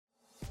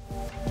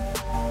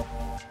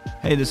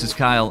Hey, this is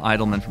Kyle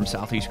Idleman from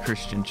Southeast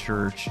Christian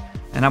Church,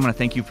 and I'm going to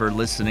thank you for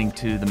listening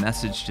to the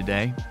message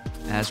today.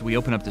 As we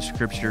open up the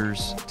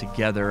scriptures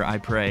together, I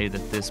pray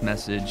that this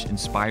message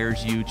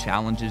inspires you,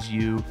 challenges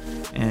you,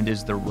 and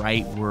is the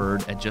right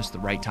word at just the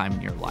right time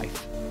in your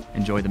life.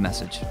 Enjoy the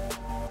message.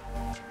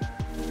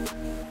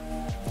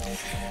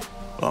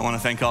 Well, I want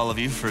to thank all of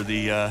you for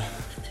the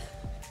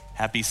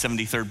happy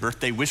 73rd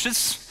birthday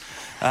wishes.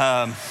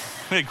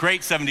 A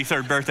great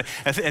 73rd birthday.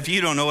 If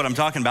you don't know what I'm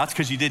talking about, it's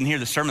because you didn't hear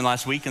the sermon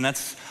last week, and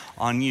that's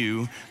on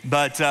you.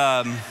 But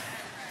I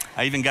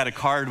even got a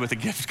card with a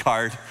gift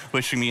card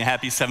wishing me a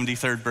happy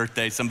 73rd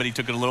birthday. Somebody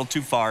took it a little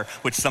too far,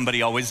 which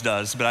somebody always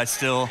does, but I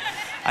still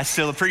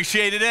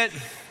appreciated it.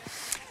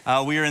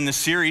 We are in this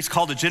series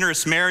called A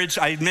Generous Marriage.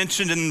 I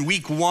mentioned in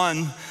week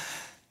 1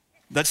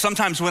 that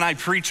sometimes when I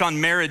preach on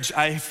marriage,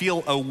 I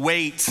feel a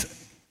weight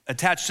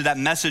attached to that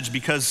message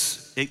because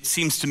it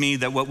seems to me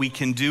that what we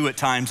can do at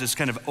times is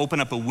kind of open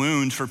up a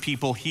wound for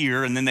people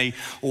here and then they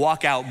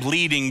walk out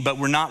bleeding, but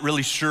we're not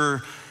really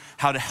sure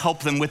how to help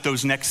them with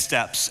those next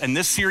steps. And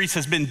this series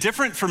has been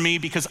different for me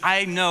because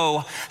I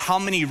know how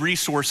many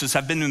resources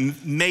have been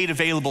made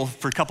available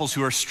for couples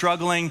who are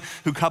struggling,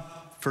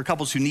 for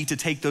couples who need to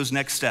take those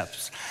next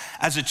steps.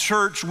 As a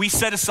church, we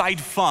set aside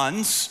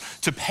funds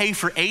to pay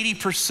for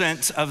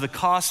 80% of the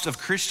cost of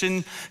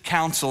Christian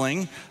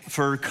counseling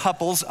for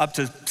couples up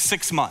to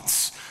 6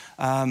 months.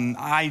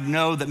 I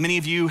know that many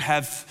of you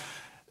have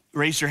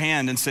raised your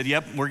hand and said,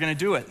 yep, we're gonna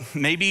do it.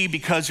 Maybe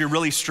because you're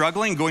really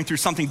struggling, going through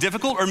something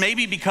difficult, or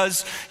maybe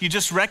because you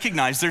just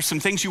recognize there's some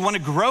things you wanna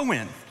grow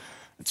in.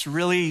 It's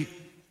really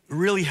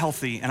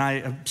healthy, and I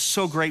am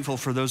so grateful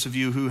for those of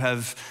you who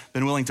have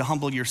been willing to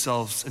humble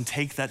yourselves and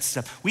take that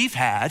step. We've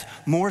had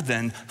more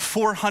than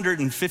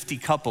 450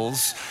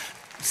 couples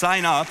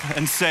sign up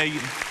and say,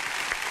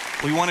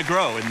 we wanna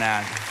grow in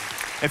that.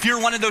 If you're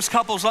one of those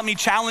couples, let me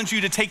challenge you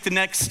to take the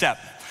next step.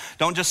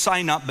 Don't just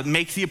sign up, but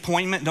make the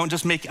appointment. Don't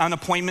just make an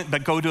appointment,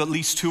 but go to at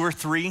least 2 or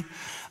 3.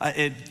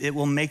 It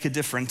will make a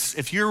difference.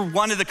 If you're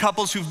one of the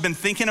couples who've been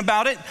thinking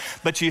about it,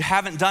 but you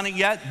haven't done it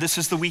yet, this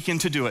is the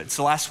weekend to do it. It's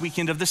the last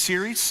weekend of the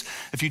series.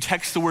 If you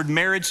text the word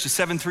marriage to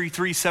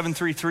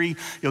 733-733,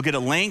 you'll get a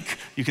link.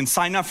 You can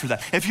sign up for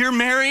that. If you're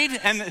married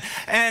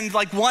and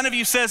like one of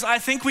you says, I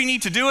think we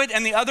need to do it,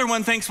 and the other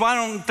one thinks, well, I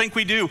don't think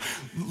we do.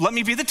 Let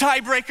me be the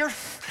tiebreaker.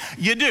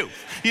 You do.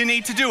 You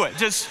need to do it.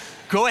 Just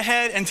go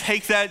ahead and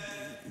take that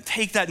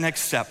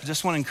next step. I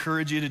just want to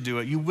encourage you to do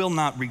it. You will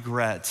not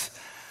regret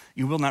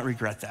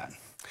that.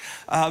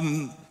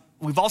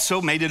 We've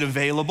also made it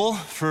available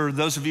for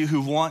those of you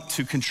who want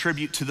to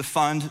contribute to the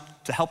fund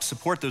to help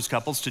support those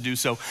couples to do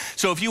so.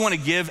 So if you want to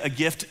give a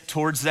gift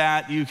towards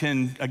that, you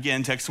can,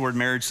 again, text the word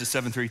marriage to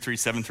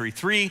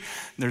 733-733.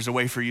 There's a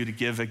way for you to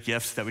give a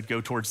gift that would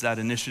go towards that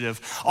initiative.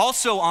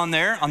 Also on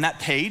there, on that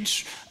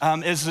page,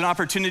 is an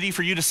opportunity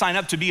for you to sign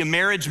up to be a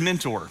marriage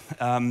mentor.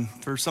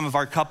 For some of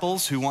our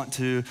couples who want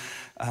to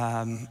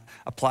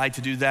apply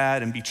to do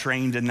that and be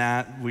trained in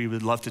that, we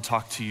would love to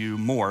talk to you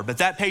more. But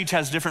that page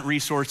has different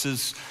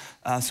resources,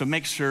 so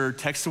make sure,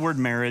 text the word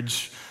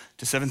marriage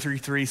to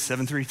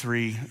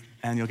 733-733,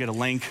 and you'll get a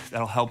link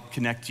that'll help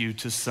connect you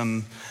to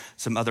some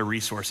other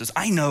resources.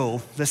 I know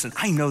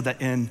that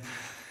in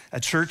a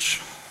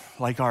church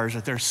like ours,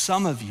 that there's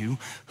some of you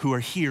who are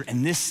here,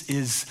 and this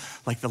is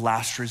like the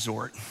last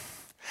resort.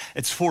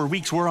 It's 4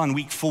 weeks, we're on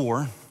week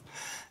 4,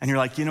 and you're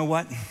like, you know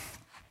what?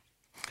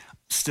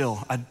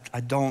 Still, I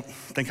don't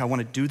think I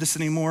want to do this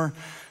anymore.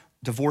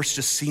 Divorce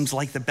just seems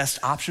like the best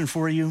option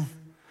for you.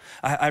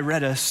 I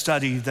read a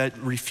study that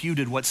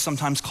refuted what's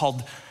sometimes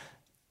called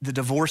the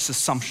divorce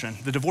assumption.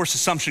 The divorce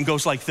assumption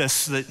goes like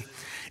this, that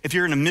if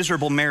you're in a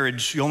miserable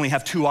marriage, you only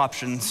have 2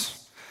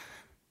 options.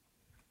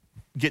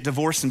 Get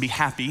divorced and be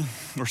happy,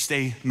 or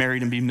stay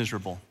married and be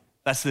miserable.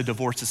 That's the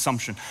divorce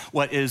assumption.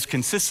 What is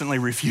consistently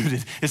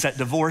refuted is that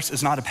divorce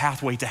is not a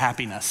pathway to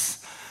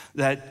happiness,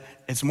 that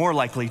it's more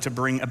likely to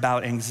bring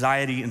about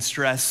anxiety and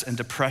stress and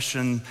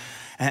depression.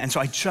 And so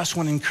I just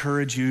want to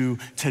encourage you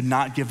to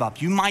not give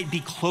up. You might be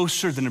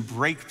closer to a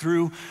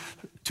breakthrough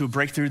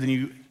than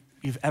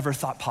you've ever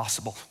thought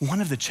possible.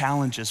 One of the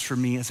challenges for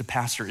me as a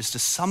pastor is to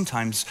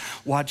sometimes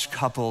watch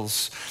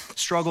couples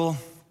struggle,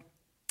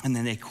 and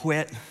then they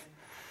quit,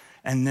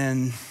 and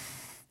then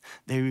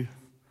they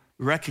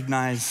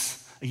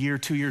recognize a year,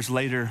 2 years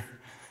later,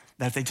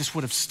 that if they just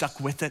would have stuck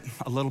with it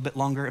a little bit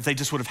longer, if they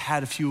just would have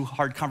had a few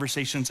hard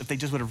conversations, if they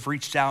just would have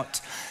reached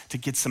out to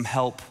get some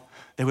help,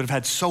 they would have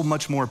had so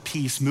much more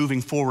peace moving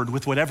forward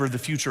with whatever the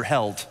future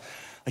held.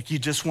 Like, you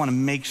just want to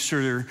make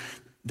sure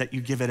that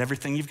you give it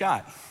everything you've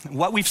got.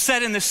 What we've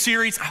said in this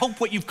series, I hope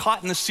what you've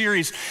caught in this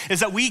series, is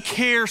that we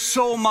care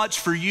so much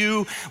for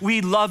you. We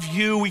love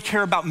you. We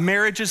care about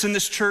marriages in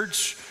this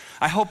church.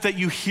 I hope that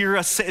you hear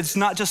us say it's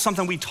not just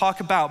something we talk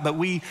about, but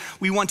we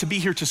want to be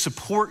here to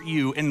support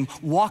you and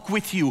walk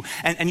with you.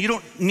 And you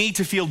don't need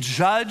to feel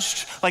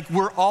judged. Like,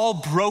 we're all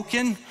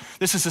broken.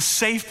 This is a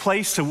safe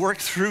place to work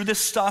through this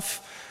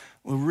stuff.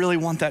 We really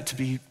want that to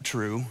be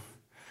true.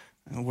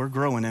 We're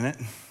growing in it,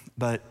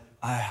 but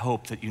I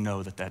hope that you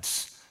know that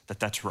that's that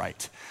that's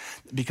right.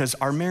 Because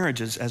our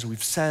marriages, as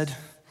we've said,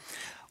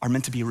 are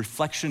meant to be a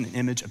reflection, an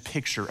image, a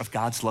picture of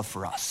God's love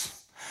for us.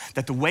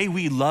 That the way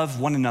we love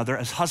one another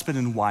as husband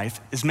and wife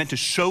is meant to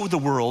show the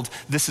world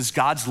this is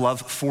God's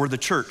love for the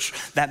church.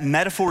 That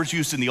metaphor is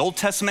used in the Old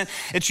Testament.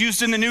 It's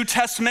used in the New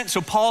Testament.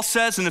 So Paul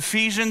says in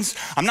Ephesians,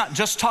 I'm not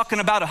just talking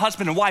about a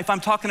husband and wife,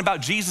 I'm talking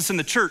about Jesus and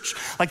the church.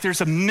 Like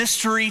there's a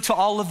mystery to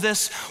all of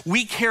this.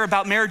 We care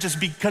about marriages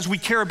because we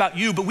care about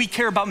you, but we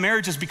care about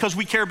marriages because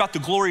we care about the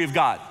glory of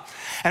God.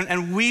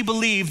 And we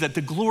believe that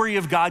the glory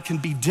of God can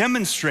be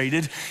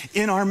demonstrated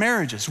in our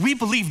marriages. We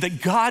believe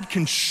that God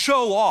can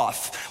show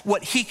off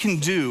what he can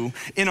do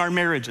in our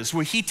marriages,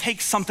 where he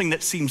takes something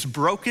that seems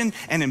broken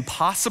and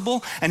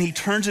impossible and he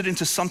turns it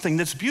into something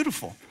that's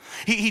beautiful.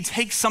 He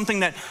takes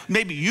something that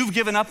maybe you've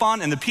given up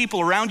on and the people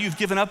around you've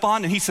given up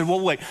on, and he said, well,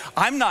 wait,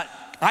 I've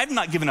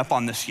not given up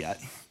on this yet.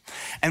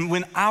 And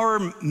when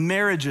our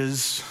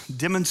marriages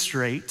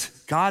demonstrate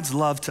God's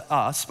love to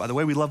us, by the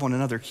way we love one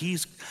another,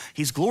 he's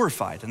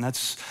glorified, and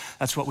that's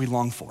what we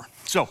long for.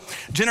 So,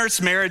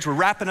 generous marriage, we're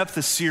wrapping up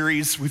this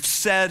series. We've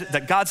said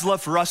that God's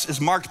love for us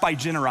is marked by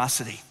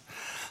generosity.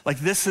 Like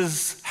this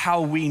is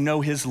how we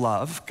know his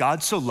love.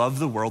 God so loved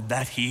the world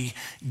that he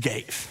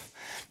gave.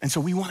 And so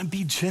we want to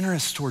be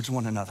generous towards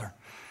one another.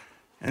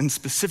 And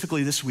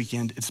specifically this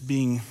weekend, it's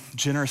being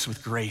generous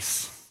with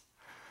grace.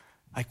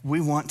 Like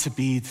we want to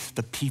be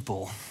the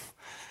people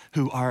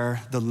who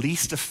are the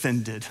least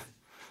offended,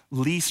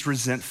 least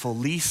resentful,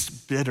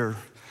 least bitter,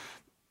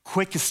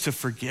 quickest to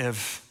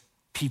forgive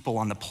people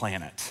on the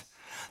planet.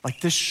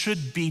 Like this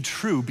should be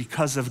true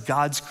because of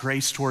God's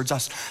grace towards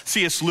us.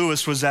 C.S.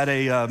 Lewis was at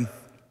a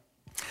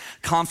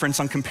conference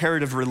on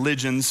comparative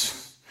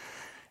religions,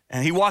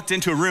 and he walked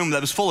into a room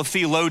that was full of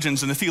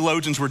theologians, and the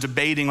theologians were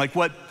debating like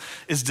what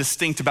is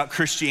distinct about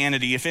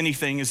Christianity, if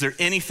anything. Is there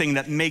anything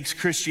that makes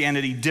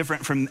Christianity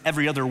different from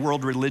every other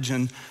world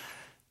religion?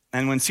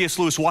 And when C.S.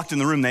 Lewis walked in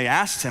the room, they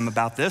asked him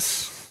about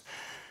this.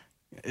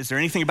 Is there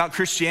anything about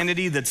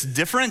Christianity that's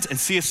different? And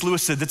C.S.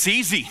 Lewis said, that's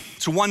easy.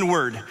 It's one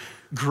word,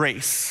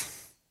 grace.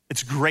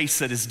 It's grace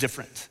that is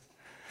different.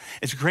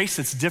 It's grace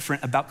that's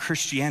different about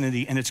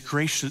Christianity, and it's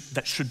grace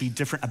that should be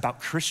different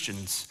about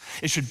Christians.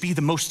 It should be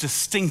the most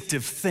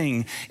distinctive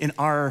thing in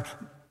our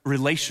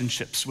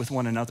relationships with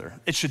one another.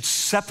 It should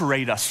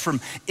separate us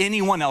from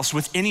anyone else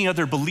with any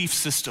other belief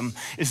system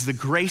is the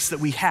grace that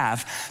we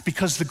have,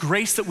 because the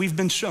grace that we've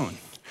been shown,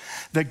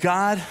 that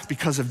God,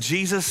 because of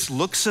Jesus,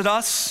 looks at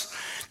us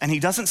and he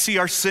doesn't see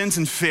our sins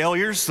and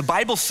failures. The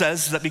Bible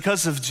says that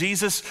because of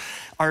Jesus,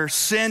 our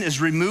sin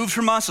is removed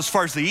from us as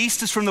far as the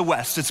east is from the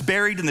west. It's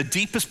buried in the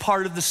deepest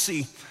part of the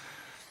sea.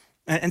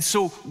 And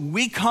so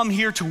we come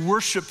here to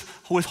worship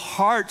with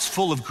hearts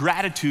full of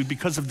gratitude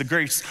because of the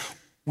grace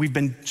we've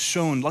been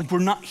shown. Like we're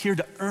not here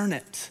to earn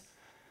it.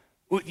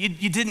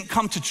 You didn't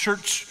come to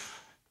church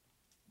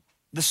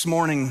this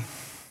morning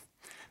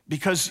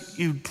because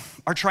you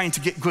are trying to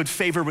get good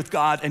favor with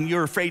God and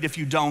you're afraid if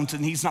you don't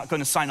and he's not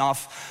going to sign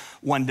off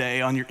one day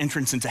on your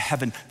entrance into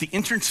heaven. The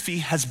entrance fee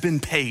has been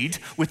paid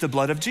with the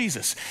blood of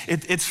Jesus.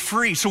 It's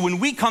free. So when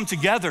we come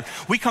together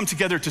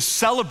to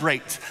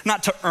celebrate,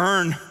 not to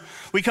earn.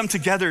 We come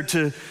together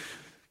to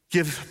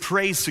give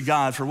praise to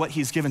God for what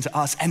he's given to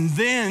us. And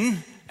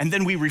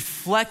then we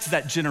reflect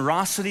that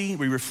generosity,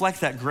 we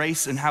reflect that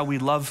grace in how we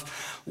love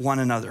one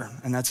another.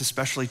 And that's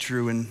especially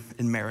true in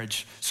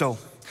marriage. So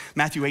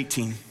Matthew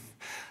 18.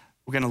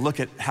 We're gonna look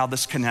at how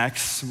this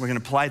connects. We're gonna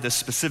apply this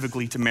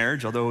specifically to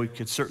marriage, although we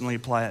could certainly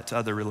apply it to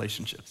other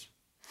relationships.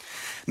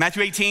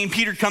 Matthew 18,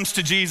 Peter comes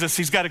to Jesus.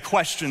 He's got a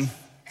question.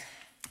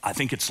 I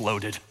think it's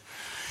loaded.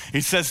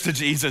 He says to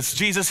Jesus,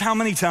 Jesus, how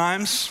many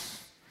times,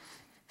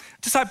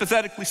 just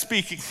hypothetically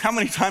speaking, how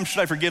many times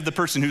should I forgive the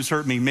person who's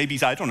hurt me? Maybe,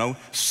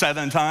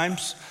 7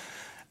 times.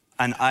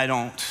 And I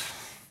don't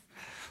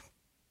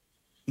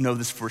know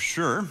this for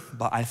sure,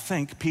 but I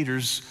think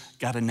Peter's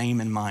got a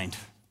name in mind.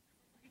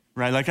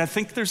 Right, like I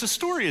think there's a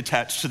story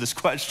attached to this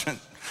question.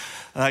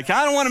 Like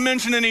I don't want to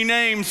mention any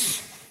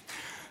names,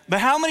 but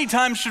how many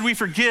times should we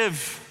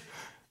forgive?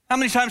 How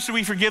many times should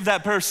we forgive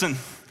that person?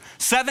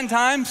 7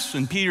 times?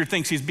 And Peter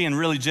thinks he's being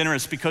really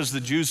generous because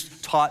the Jews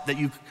taught that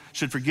you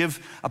should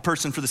forgive a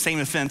person for the same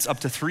offense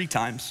up to 3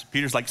 times.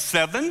 Peter's like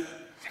 7?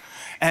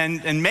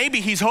 And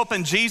maybe he's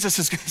hoping Jesus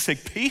is gonna say,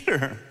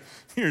 Peter,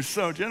 you're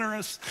so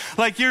generous.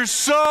 Like you're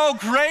so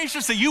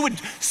gracious that you would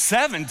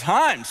 7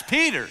 times,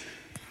 Peter.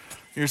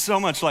 You're so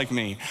much like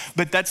me.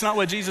 But that's not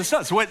what Jesus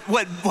says.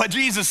 What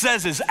Jesus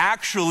says is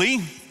actually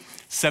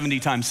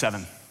 70 times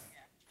 7.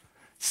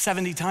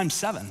 70 times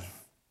 7.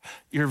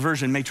 Your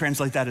version may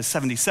translate that as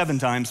 77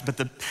 times, but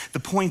the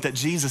point that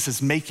Jesus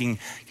is making,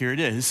 here it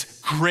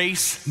is,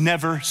 grace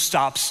never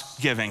stops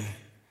giving.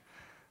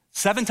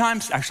 7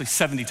 times, actually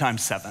 70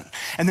 times 7.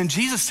 And then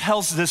Jesus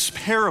tells this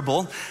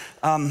parable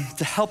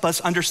to help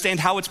us understand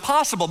how it's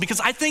possible, because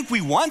I think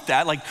we want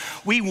that. Like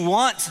we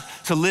want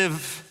to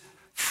live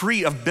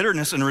free of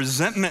bitterness and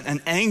resentment and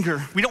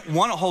anger. We don't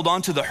want to hold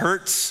on to the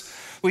hurts.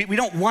 We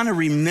don't want to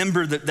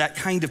remember that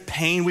kind of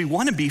pain. We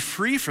want to be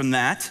free from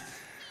that.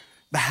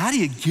 But how do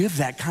you give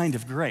that kind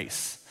of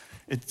grace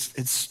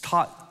It's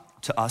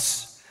taught to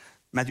us,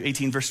 Matthew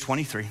 18, verse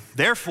 23.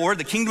 Therefore,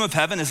 the kingdom of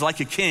heaven is like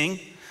a king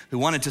who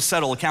wanted to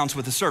settle accounts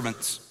with his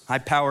servants.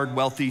 High-powered,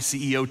 wealthy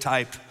CEO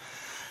type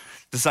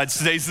decides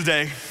today's the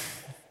day.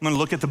 I'm gonna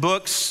look at the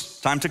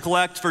books, time to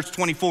collect. Verse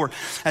 24,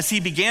 as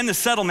he began the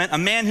settlement, a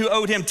man who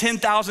owed him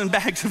 10,000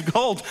 bags of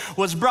gold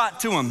was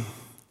brought to him.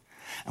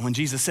 And when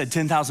Jesus said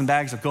 10,000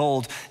 bags of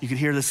gold, you could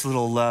hear this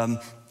little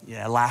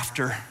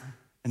laughter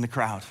in the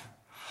crowd,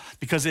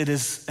 because it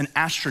is an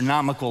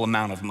astronomical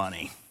amount of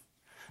money.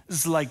 This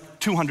is like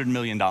 $200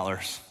 million.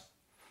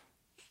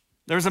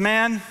 There's a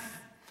man,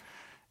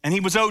 and he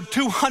was owed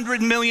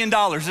 $200 million.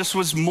 This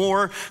was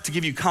more, to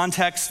give you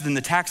context, than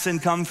the tax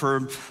income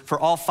for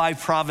all 5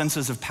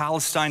 provinces of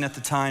Palestine at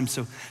the time.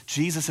 So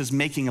Jesus is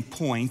making a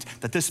point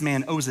that this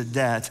man owes a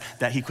debt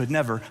that he could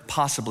never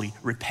possibly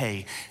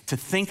repay. To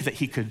think that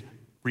he could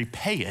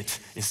repay it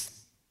is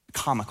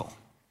comical.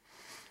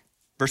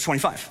 Verse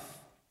 25.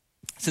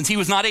 Since he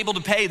was not able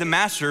to pay, the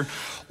master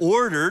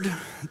ordered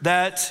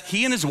that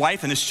he and his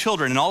wife and his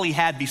children and all he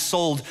had be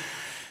sold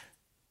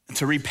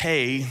to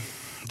repay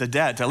the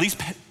debt, to at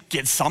least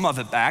get some of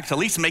it back, to at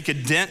least make a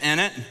dent in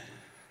it.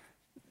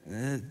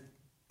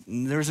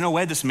 There was no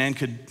way this man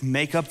could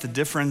make up the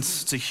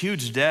difference. It's a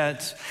huge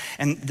debt.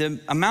 And the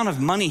amount of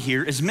money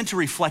here is meant to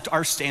reflect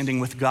our standing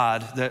with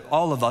God, that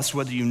all of us,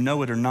 whether you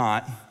know it or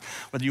not,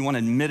 whether you want to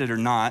admit it or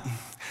not,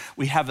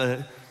 we have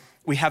a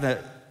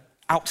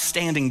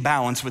outstanding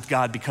balance with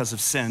God because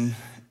of sin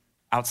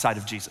outside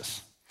of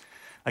Jesus.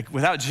 Like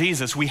without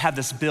Jesus, we had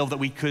this bill that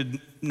we could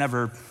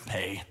never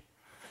pay.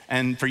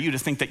 And for you to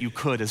think that you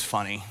could is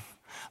funny.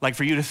 Like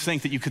for you to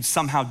think that you could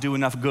somehow do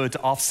enough good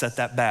to offset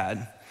that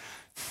bad.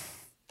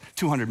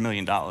 $200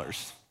 million.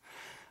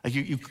 Like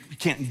you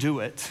can't do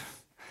it.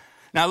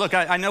 Now look,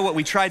 I know what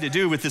we try to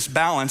do with this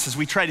balance is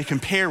we try to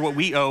compare what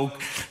we owe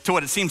to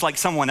what it seems like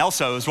someone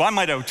else owes. Well, I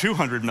might owe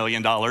 $200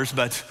 million,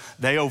 but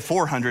they owe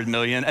 $400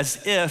 million,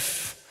 as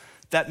if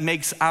that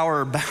makes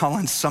our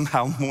balance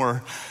somehow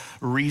more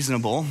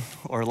reasonable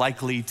or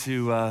likely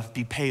to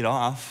be paid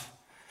off.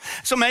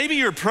 So maybe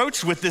your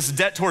approach with this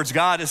debt towards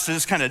God is to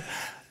just kind of,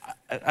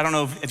 I don't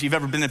know if you've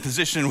ever been in a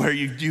position where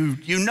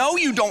you know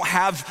you don't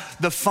have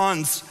the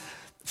funds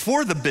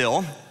for the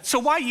bill, so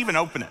why even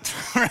open it,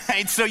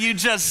 right? So you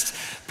just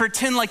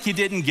pretend like you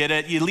didn't get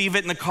it, you leave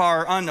it in the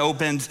car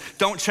unopened,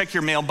 don't check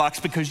your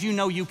mailbox because you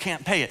know you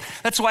can't pay it.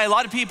 That's why a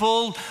lot of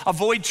people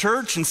avoid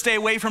church and stay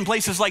away from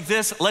places like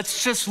this.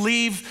 Let's just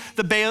leave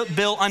the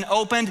bill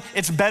unopened.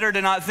 It's better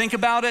to not think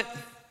about it.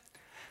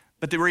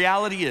 But the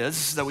reality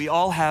is that we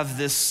all have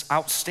this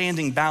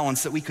outstanding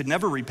balance that we could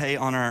never repay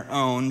on our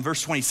own.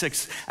 Verse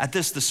 26, at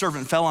this, the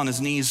servant fell on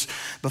his knees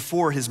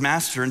before his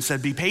master and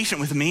said, "Be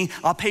patient with me,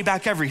 I'll pay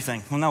back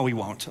everything." Well, no, he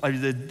won't.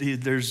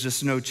 There's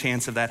just no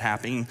chance of that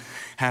happening.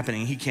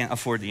 He can't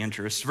afford the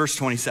interest. Verse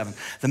 27,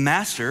 the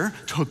master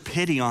took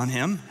pity on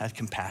him, had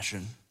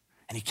compassion,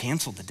 and he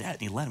canceled the debt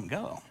and he let him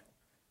go.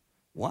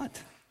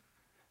 What?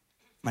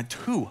 My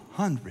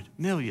 $200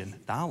 million.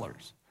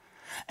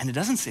 And it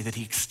doesn't say that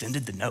he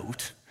extended the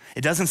note.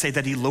 It doesn't say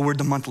that he lowered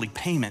the monthly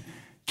payment,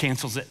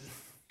 cancels it,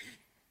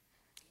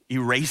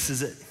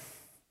 erases it,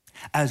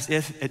 as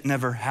if it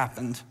never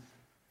happened.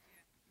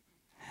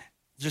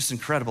 Just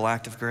incredible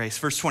act of grace.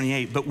 Verse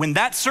 28, but when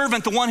that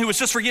servant, the one who was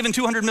just forgiven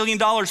 $200 million,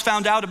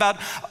 found out about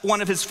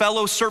one of his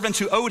fellow servants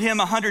who owed him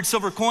 100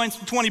 silver coins,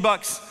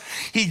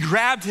 $20, he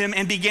grabbed him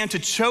and began to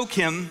choke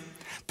him.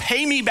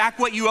 "Pay me back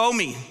what you owe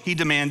me," he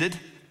demanded.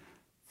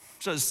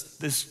 Says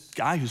this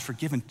guy who's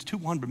forgiven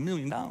 $200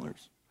 million,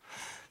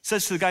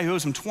 says to the guy who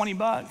owes him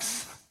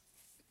 $20,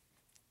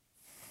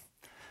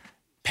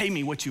 "Pay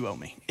me what you owe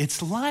me."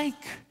 It's like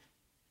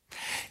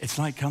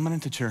coming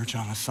into church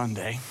on a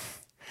Sunday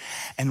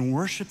and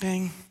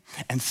worshiping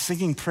and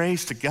singing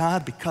praise to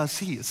God because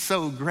he is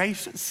so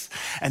gracious.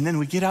 And then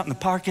we get out in the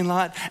parking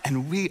lot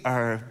and we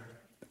are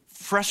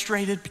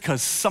frustrated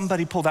because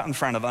somebody pulled out in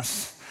front of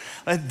us.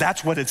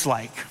 That's what it's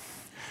like.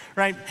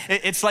 Right?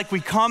 It's like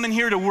we come in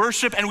here to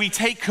worship and we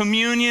take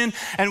communion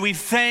and we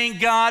thank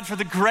God for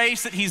the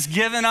grace that he's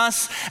given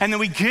us, and then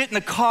we get in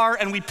the car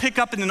and we pick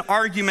up in an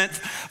argument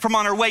from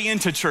on our way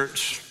into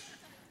church.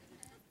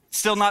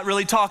 Still not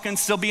really talking,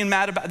 still being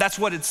mad about it. That's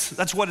what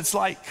it's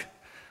like.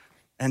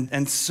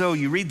 And so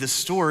you read this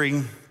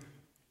story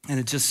and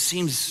it just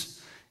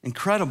seems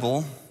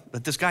incredible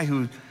that this guy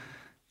who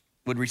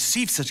would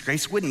receive such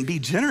grace wouldn't be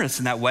generous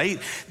in that way.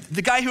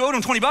 The guy who owed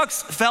him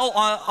 $20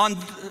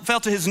 fell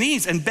to his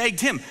knees and begged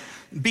him,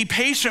 "Be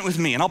patient with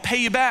me and I'll pay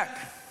you back."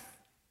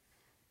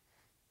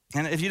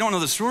 And if you don't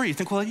know the story, you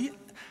think, well,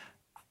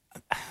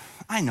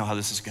 I know how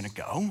this is gonna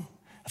go.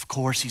 Of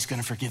course he's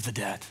gonna forgive the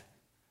debt.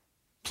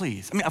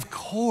 Please, I mean, of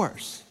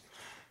course.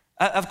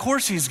 Of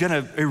course he's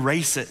gonna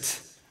erase it.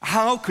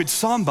 How could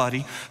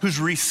somebody who's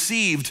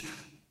received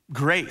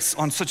grace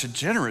on such a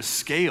generous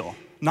scale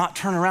not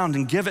turn around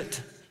and give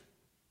it?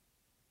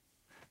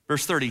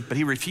 Verse 30, but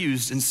he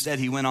refused. Instead,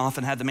 he went off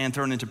and had the man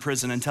thrown into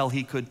prison until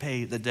he could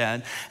pay the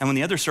debt. And when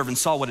the other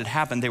servants saw what had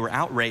happened, they were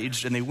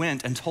outraged, and they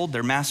went and told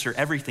their master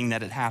everything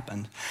that had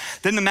happened.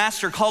 Then the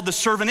master called the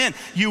servant in.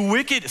 You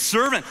wicked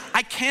servant,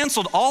 I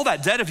canceled all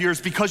that debt of yours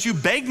because you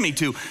begged me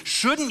to.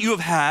 Shouldn't you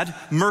have had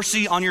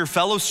mercy on your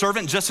fellow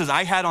servant just as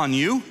I had on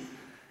you?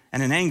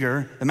 And in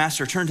anger, the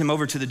master turned him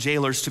over to the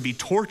jailers to be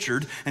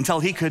tortured until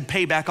he could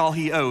pay back all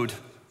he owed,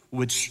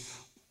 which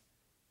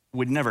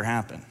would never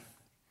happen.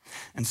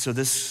 And so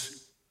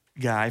this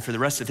guy, for the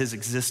rest of his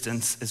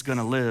existence, is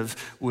gonna live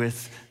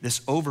with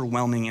this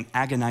overwhelming and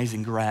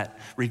agonizing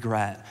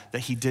regret that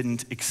he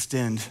didn't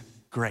extend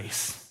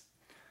grace.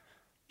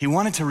 He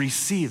wanted to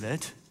receive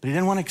it, but he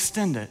didn't want to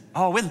extend it.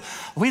 Oh,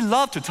 we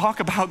love to talk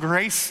about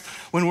grace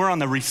when we're on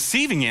the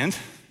receiving end,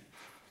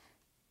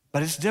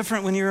 but it's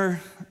different when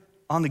you're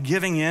on the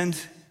giving end.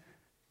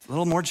 It's a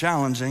little more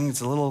challenging,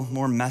 it's a little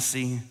more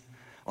messy.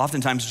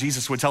 Oftentimes,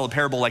 Jesus would tell a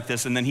parable like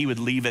this, and then he would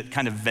leave it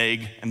kind of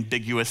vague,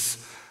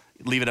 ambiguous,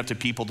 leave it up to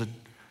people to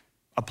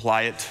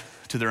apply it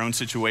to their own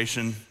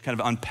situation, kind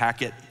of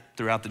unpack it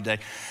throughout the day.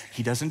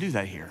 He doesn't do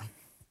that here.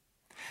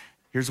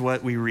 Here's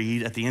what we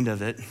read at the end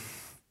of it.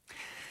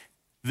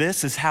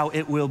 This is how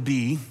it will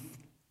be.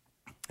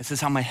 This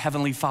is how my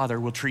heavenly Father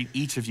will treat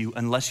each of you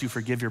unless you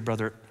forgive your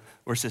brother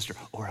or sister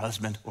or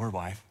husband or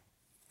wife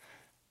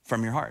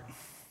from your heart.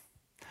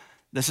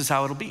 This is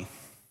how it'll be.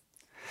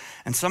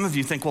 And some of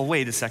you think, well,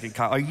 wait a second,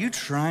 Kyle, are you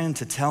trying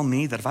to tell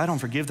me that if I don't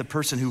forgive the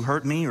person who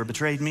hurt me or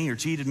betrayed me or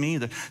cheated me,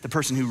 the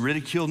person who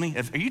ridiculed me,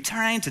 are you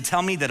trying to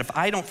tell me that if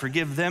I don't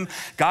forgive them,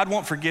 God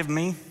won't forgive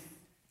me?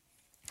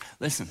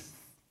 Listen,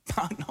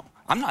 no,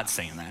 I'm not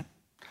saying that.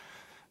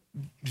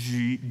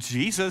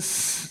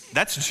 Jesus,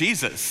 that's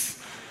Jesus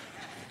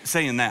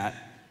saying that.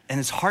 And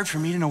it's hard for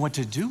me to know what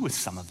to do with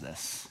some of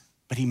this,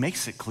 but he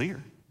makes it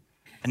clear.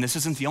 And this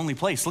isn't the only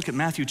place. Look at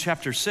Matthew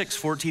chapter 6,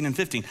 14 and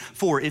 15.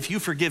 For if you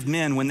forgive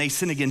men when they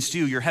sin against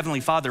you, your heavenly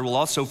Father will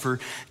also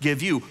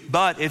forgive you.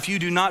 But if you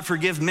do not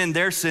forgive men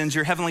their sins,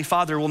 your heavenly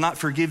Father will not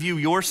forgive you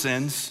your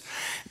sins.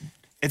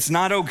 It's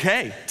not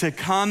okay to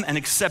come and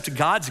accept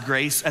God's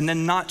grace and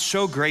then not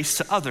show grace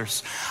to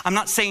others. I'm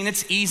not saying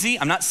it's easy.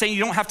 I'm not saying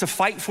you don't have to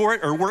fight for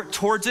it or work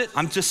towards it.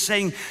 I'm just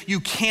saying you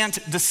can't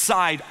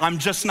decide, I'm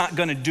just not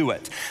gonna do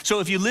it. So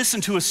if you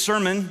listen to a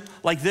sermon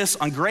like this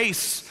on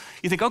grace,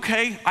 you think,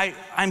 okay,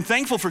 I'm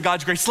thankful for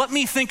God's grace. Let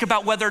me think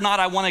about whether or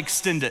not I want to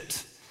extend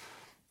it.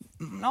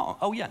 No,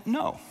 oh yeah,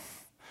 no.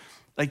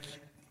 Like,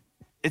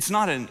 it's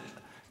not an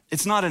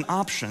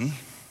option.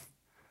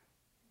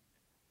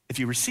 If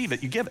you receive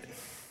it, you give it.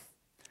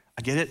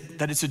 I get it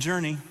that it's a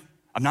journey.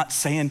 I'm not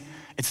saying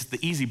it's the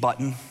easy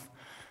button,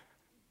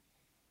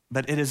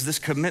 but it is this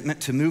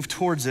commitment to move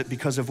towards it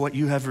because of what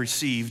you have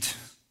received.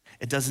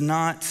 It does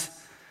not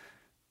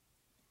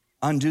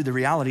undo the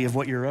reality of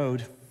what you're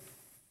owed.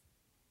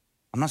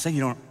 I'm not saying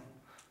you don't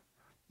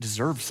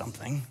deserve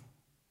something.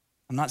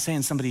 I'm not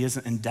saying somebody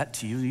isn't in debt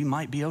to you. You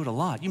might be owed a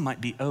lot. You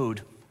might be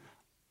owed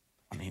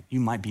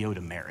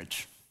a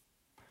marriage.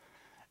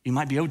 You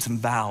might be owed some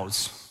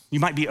vows. You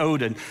might be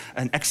owed an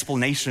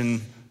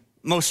explanation,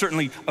 most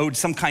certainly owed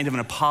some kind of an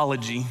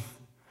apology.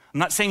 I'm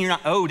not saying you're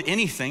not owed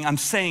anything. I'm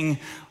saying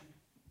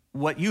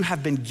what you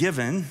have been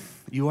given,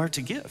 you are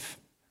to give.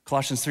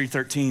 Colossians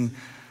 3:13,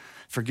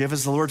 forgive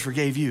as the Lord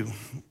forgave you.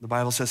 The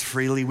Bible says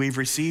freely we've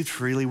received,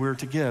 freely we're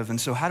to give.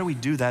 And so how do we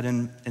do that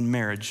in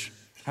marriage?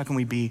 How can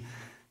we be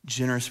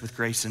generous with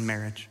grace in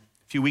marriage?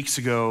 A few weeks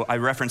ago, I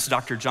referenced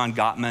Dr. John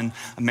Gottman,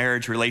 a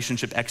marriage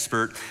relationship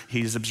expert.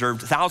 He's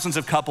observed thousands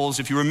of couples.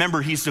 If you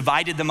remember, he's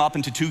divided them up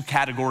into two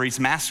categories,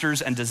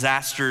 masters and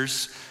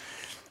disasters.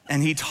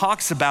 And he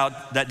talks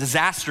about that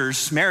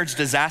marriage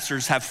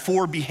disasters have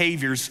four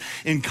behaviors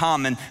in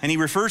common. And he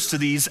refers to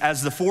these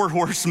as the four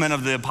horsemen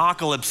of the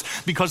apocalypse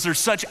because they're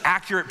such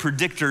accurate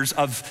predictors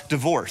of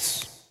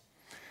divorce.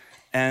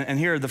 And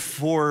here are the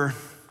four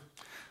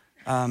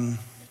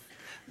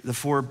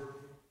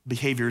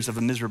behaviors of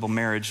a miserable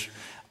marriage.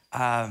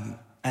 And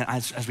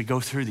as we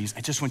go through these,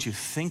 I just want you to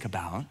think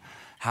about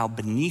how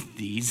beneath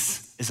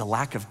these is a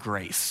lack of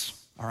grace,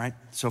 all right?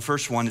 So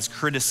first one is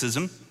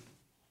criticism.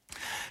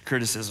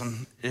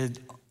 Criticism.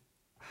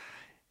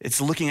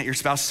 It's looking at your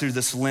spouse through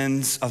this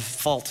lens of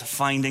fault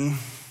finding,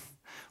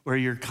 where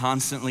you're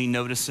constantly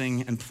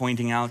noticing and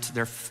pointing out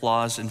their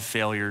flaws and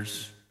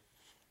failures.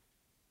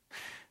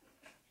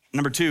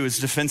 Number two is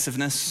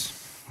defensiveness.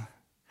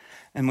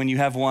 And when you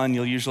have one,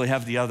 you'll usually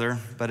have the other,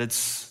 but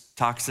it's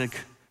toxic.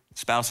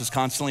 Spouse is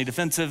constantly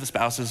defensive.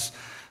 Spouse is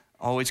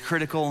always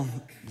critical.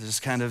 They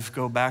just kind of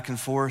go back and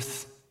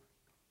forth.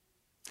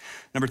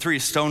 Number three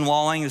is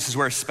stonewalling. This is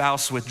where a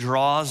spouse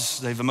withdraws.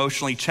 They've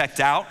emotionally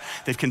checked out.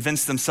 They've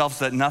convinced themselves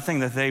that nothing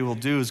that they will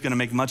do is going to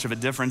make much of a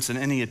difference, and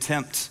any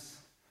attempt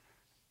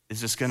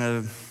is just going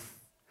to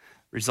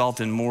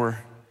result in more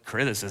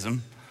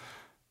criticism,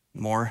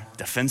 more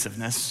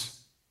defensiveness.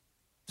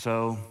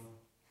 So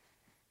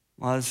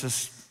let's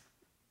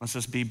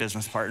just be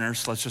business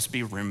partners. Let's just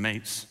be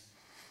roommates.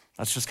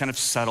 Let's just kind of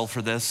settle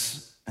for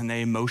this, and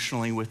they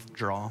emotionally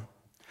withdraw.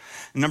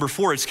 And number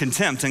 4 is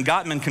contempt. And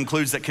Gottman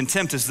concludes that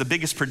contempt is the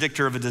biggest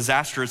predictor of a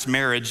disastrous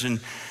marriage.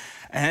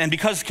 And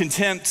because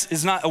contempt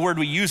is not a word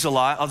we use a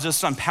lot, I'll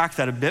just unpack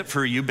that a bit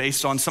for you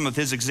based on some of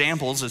his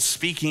examples of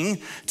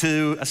speaking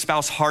to a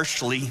spouse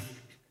harshly.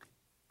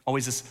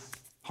 Always this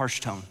harsh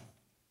tone.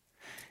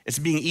 It's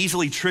being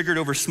easily triggered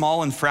over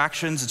small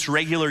infractions. It's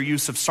regular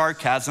use of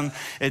sarcasm.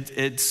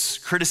 It's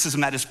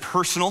criticism that is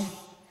personal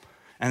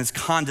and it's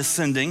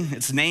condescending.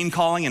 It's name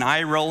calling and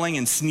eye rolling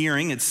and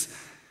sneering. It's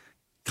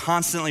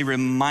constantly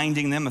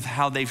reminding them of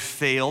how they've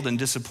failed and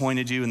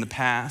disappointed you in the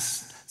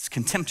past. It's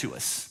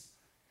contemptuous.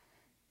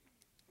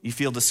 You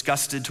feel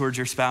disgusted towards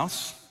your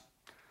spouse.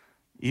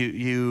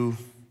 You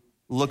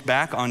look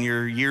back on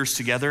your years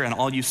together and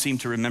all you seem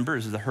to remember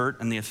is the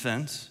hurt and the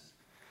offense.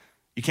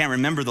 You can't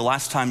remember the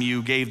last time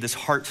you gave this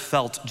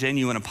heartfelt,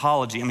 genuine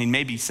apology. I mean,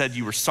 maybe you said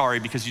you were sorry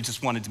because you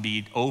just wanted to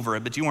be over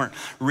it, but you weren't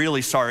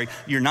really sorry.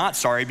 You're not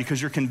sorry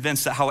because you're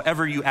convinced that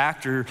however you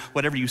act or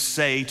whatever you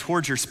say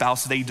towards your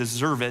spouse, they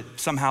deserve it.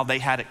 Somehow they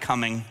had it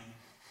coming.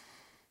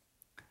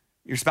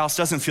 Your spouse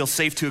doesn't feel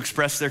safe to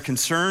express their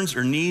concerns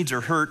or needs or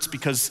hurts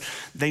because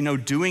they know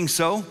doing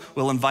so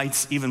will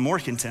invite even more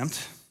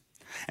contempt.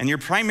 And your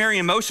primary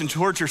emotion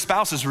towards your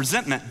spouse is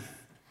resentment.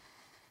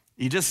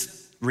 You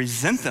just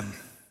resent them.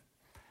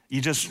 You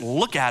just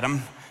look at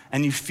them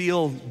and you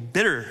feel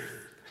bitter,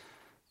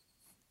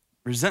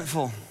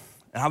 resentful.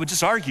 And I would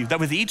just argue that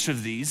with each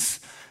of these,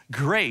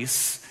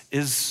 grace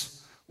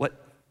is what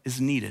is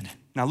needed.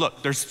 Now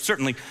look, there's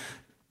certainly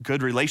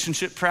good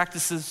relationship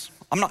practices.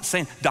 I'm not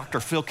saying Dr.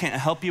 Phil can't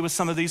help you with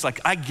some of these.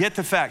 Like, I get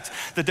the fact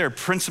that there are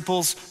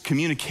principles,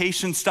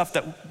 communication stuff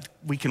that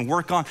we can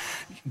work on.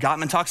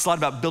 Gottman talks a lot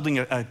about building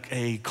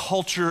a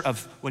culture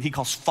of what he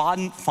calls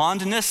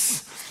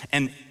fondness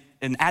and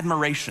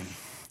admiration.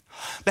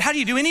 But how do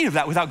you do any of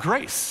that without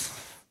grace?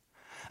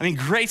 I mean,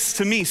 grace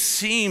to me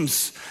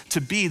seems to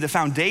be the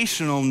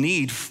foundational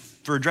need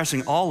for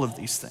addressing all of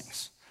these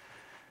things.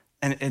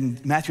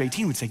 And Matthew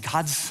 18 would say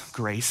God's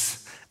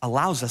grace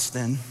allows us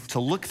then to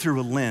look through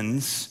a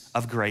lens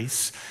of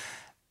grace,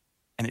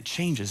 and it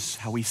changes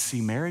how we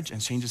see marriage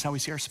and changes how we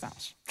see our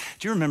spouse.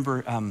 Do you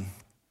remember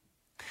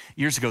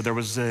years ago there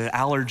was an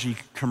allergy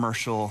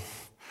commercial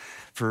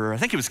for, I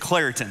think it was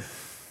Claritin.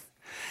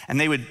 And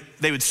they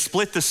would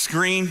split the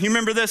screen. You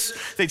remember this?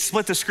 They'd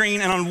split the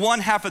screen, and on one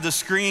half of the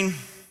screen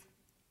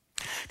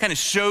kind of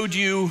showed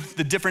you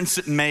the difference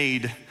it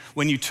made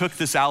when you took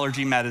this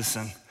allergy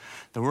medicine.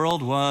 The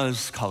world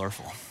was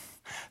colorful.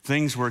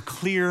 Things were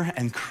clear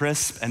and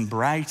crisp and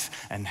bright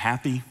and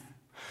happy.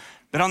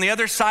 But on the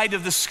other side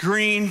of the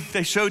screen,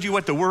 they showed you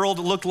what the world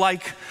looked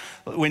like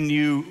when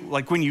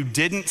you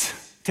didn't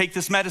take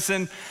this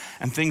medicine,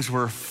 and things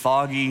were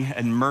foggy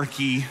and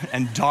murky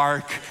and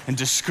dark and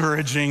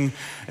discouraging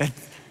and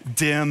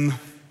dim.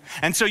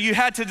 And so you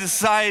had to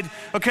decide,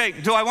 okay,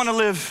 do I want to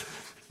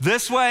live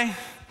this way,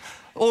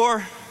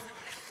 or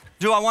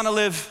do I want to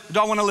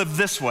live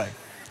this way?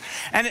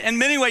 And in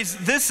many ways,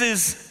 this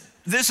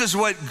is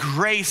what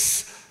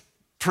grace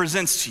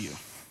presents to you.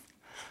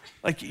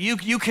 Like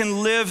you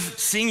can live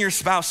seeing your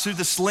spouse through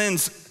this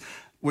lens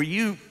where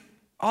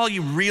all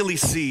you really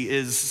see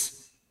is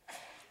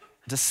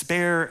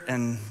despair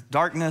and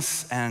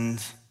darkness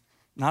and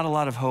not a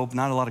lot of hope,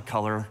 not a lot of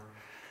color.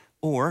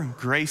 Or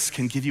grace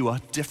can give you a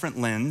different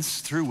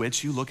lens through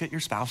which you look at your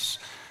spouse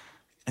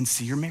and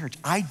see your marriage.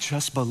 I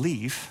just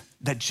believe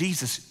that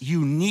Jesus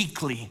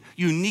uniquely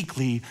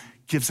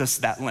gives us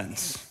that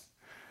lens.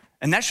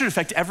 And that should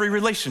affect every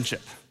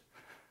relationship.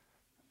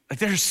 Like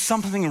there's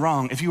something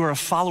wrong if you are a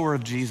follower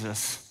of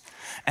Jesus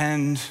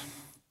and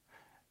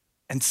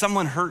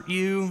someone hurt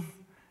you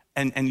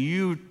and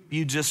you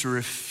just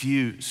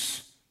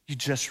refuse. You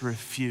just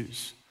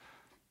refuse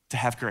to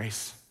have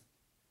grace.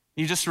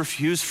 You just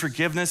refuse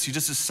forgiveness. You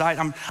just decide,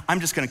 I'm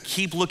just gonna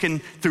keep looking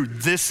through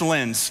this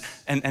lens.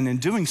 And in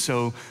doing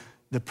so,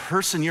 the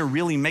person you're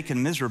really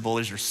making miserable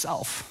is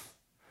yourself.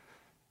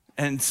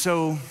 And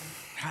so,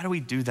 how do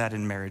we do that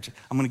in marriage?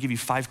 I'm gonna give you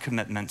 5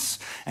 commitments.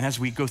 And as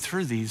we go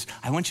through these,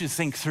 I want you to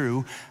think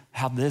through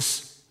how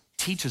this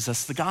teaches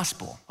us the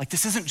gospel. Like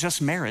this isn't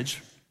just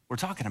marriage we're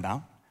talking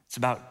about. It's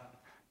about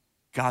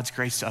God's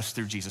grace to us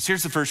through Jesus.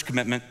 Here's the first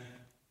commitment,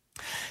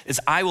 is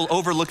I will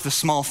overlook the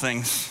small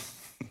things.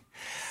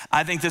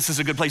 I think this is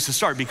a good place to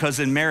start because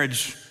in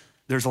marriage,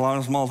 there's a lot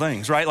of small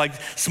things, right? Like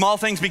small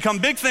things become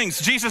big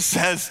things. Jesus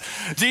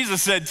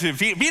said to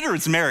Peter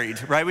was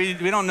married, right? We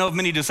don't know of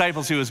many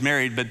disciples who was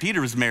married, but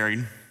Peter was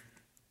married.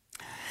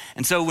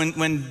 And so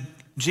when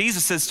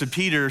Jesus says to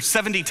Peter,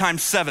 70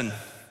 times 7,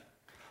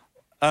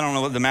 I don't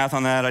know what the math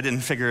on that, I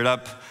didn't figure it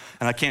up,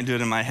 and I can't do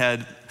it in my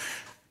head.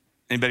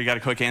 Anybody got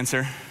a quick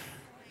answer?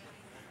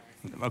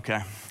 Okay.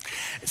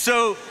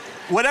 So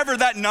whatever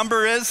that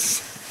number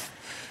is,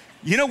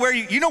 you know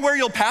where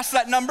you'll pass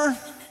that number?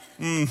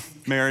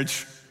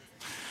 Marriage.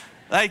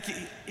 Like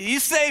you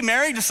stay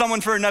married to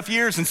someone for enough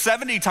years, and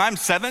 70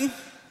 times 7, you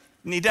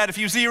need to add a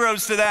few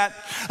zeros to that.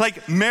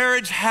 Like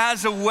marriage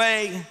has a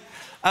way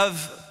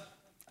of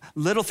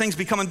little things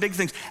becoming big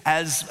things.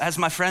 As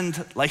my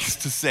friend likes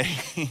to say,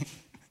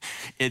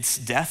 It's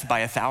death by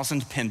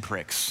 1,000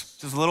 pinpricks.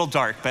 Just a little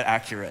dark, but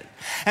accurate.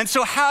 And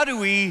so how do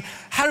we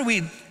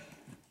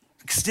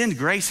extend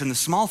grace in the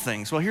small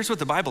things? Well, here's what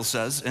the Bible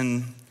says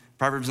in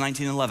Proverbs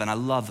 19:11. I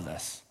love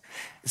this.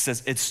 It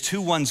says, it's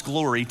to one's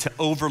glory to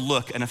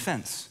overlook an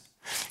offense.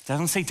 It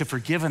doesn't say to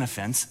forgive an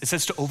offense. It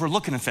says to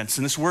overlook an offense.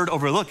 And this word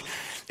overlook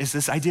is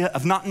this idea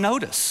of not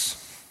notice.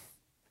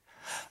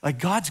 Like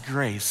God's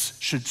grace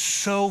should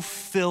so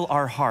fill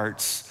our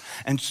hearts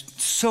and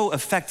so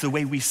affect the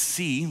way we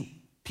see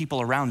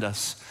people around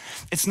us.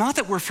 It's not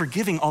that we're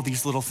forgiving all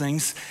these little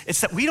things,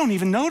 it's that we don't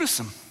even notice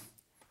them.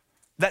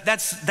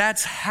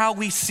 That's how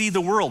we see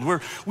the world.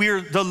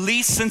 We're the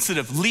least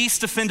sensitive,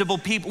 least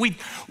offendable people.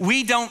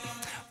 We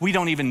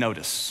don't even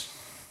notice.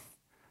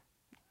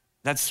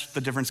 That's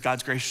the difference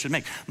God's grace should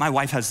make. My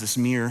wife has this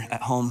mirror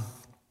at home,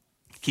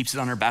 keeps it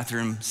on her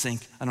bathroom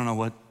sink. I don't know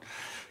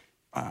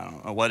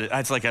what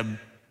it's like a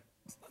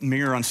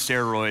mirror on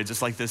steroids.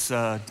 It's like this,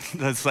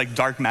 that's like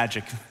dark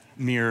magic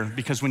mirror,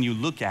 because when you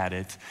look at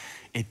it,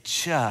 it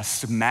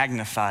just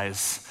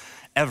magnifies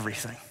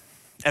everything.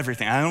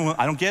 Everything.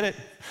 I don't get it.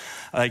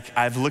 Like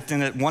I've looked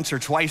in it once or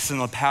twice in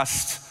the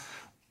past,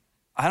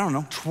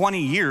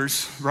 20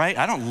 years, right?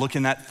 I don't look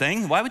in that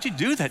thing. Why would you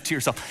do that to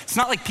yourself? It's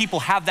not like people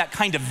have that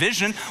kind of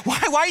vision.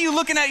 Why are you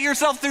looking at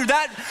yourself through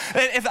that?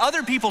 If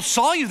other people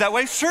saw you that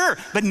way, sure,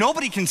 but no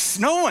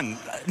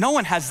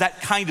one has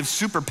that kind of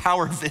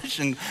superpower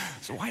vision.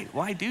 So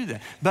why do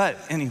that? But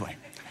anyway,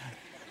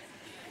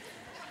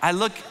 I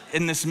look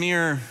in this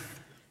mirror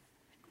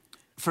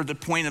for the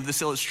point of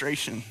this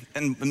illustration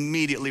and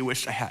immediately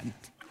wish I hadn't.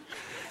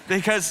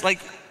 Because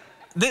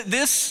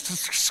this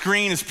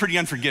screen is pretty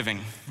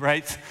unforgiving,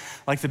 right?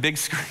 Like the big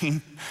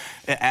screen,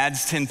 it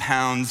adds 10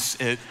 pounds.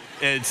 It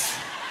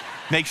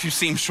makes you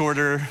seem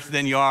shorter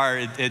than you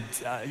are.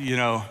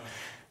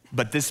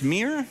 But this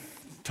mirror,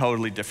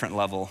 totally different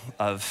level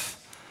of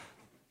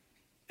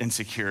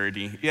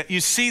insecurity. You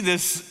see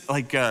this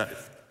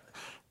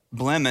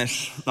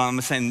blemish.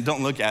 I'm saying,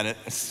 don't look at it.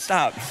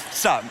 Stop.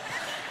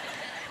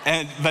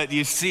 But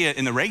you see it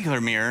in the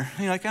regular mirror,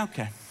 and you're like,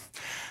 okay.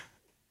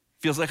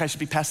 Feels like I should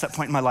be past that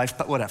point in my life,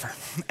 but whatever.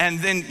 And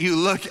then you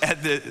look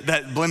at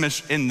that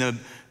blemish in the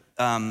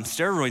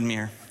steroid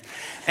mirror,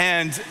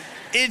 and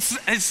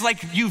it's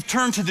like you've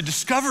turned to the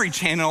Discovery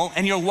Channel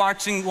and you're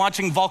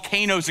watching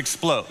volcanoes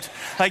explode.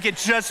 Like it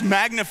just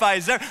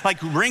magnifies there, like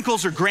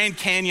wrinkles or Grand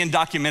Canyon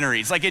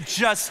documentaries. Like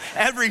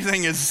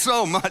everything is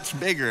so much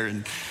bigger,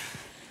 and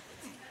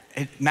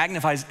it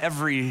magnifies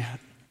every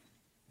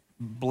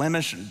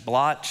blemish and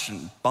blotch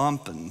and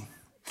bump,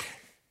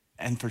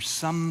 and for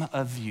some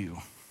of you,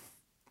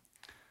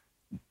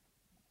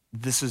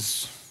 this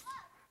is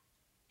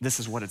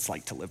what it's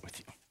like to live with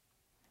you.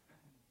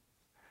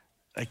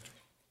 Like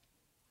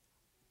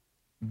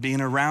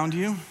being around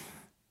you,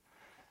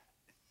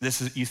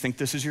 you think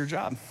this is your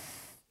job,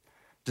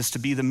 just to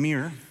be the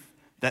mirror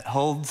that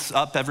holds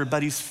up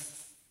everybody's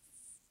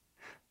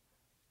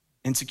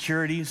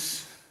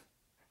insecurities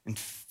and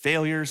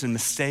failures and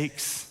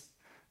mistakes,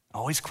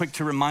 always quick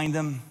to remind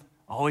them,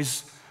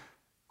 always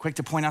quick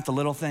to point out the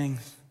little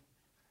things.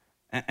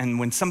 And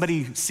when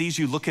somebody sees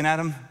you looking at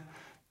them,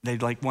 they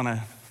want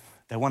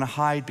to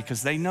hide,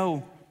 because they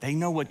know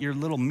what your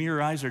little mirror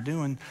eyes are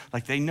doing.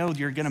 Like they know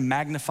you're going to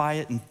magnify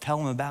it and tell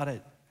them about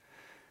it.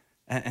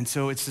 And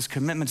so it's this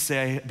commitment to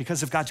say,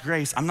 because of God's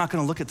grace, I'm not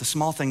going to look at the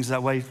small things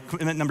that way.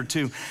 Commitment number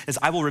 2 is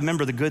I will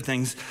remember the good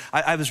things.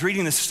 I was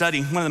reading this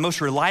study. One of the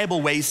most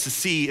reliable ways to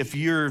see if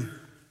you're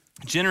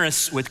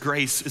generous with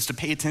grace is to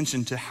pay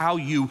attention to how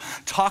you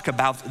talk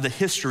about the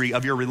history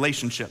of your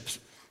relationships.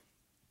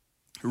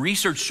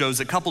 Research shows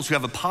that couples who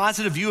have a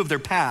positive view of their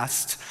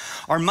past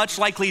are much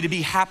likely to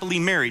be happily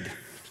married.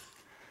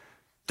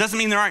 Doesn't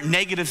mean there aren't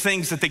negative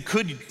things that they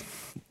could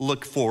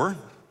look for,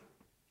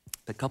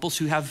 but couples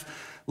who have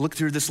looked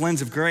through this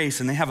lens of grace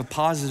and they have a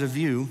positive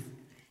view.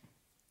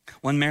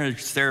 One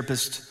marriage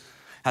therapist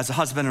has a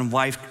husband and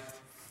wife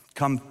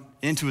come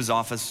into his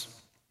office.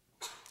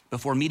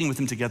 Before meeting with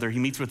them together, he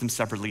meets with them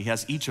separately. He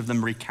has each of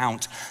them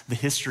recount the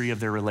history of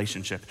their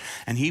relationship.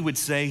 And he would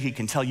say he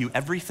can tell you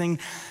everything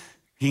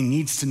he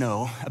needs to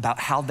know about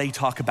how they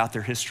talk about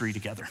their history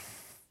together.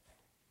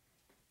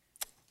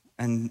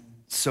 And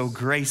so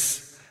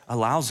grace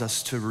allows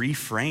us to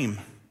reframe,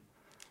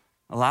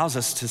 allows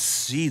us to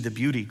see the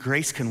beauty.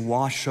 Grace can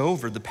wash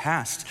over the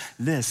past.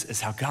 This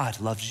is how God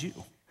loves you.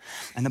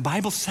 And the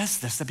Bible says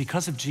this, that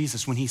because of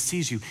Jesus, when he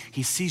sees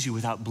you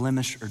without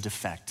blemish or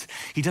defect.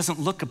 He doesn't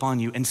look upon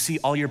you and see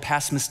all your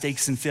past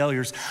mistakes and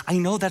failures. I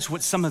know that's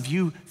what some of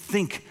you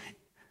think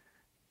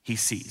he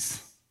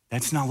sees.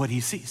 That's not what he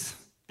sees.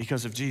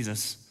 Because of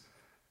Jesus.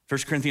 1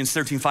 Corinthians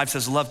 13:5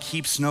 says, love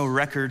keeps no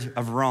record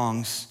of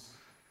wrongs.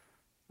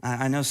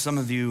 I know some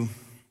of you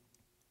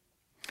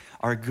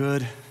are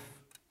good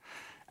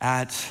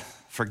at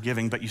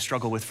forgiving, but you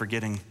struggle with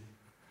forgetting.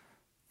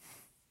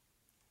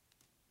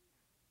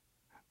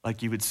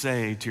 Like you would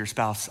say to your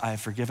spouse, I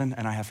have forgiven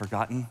and I have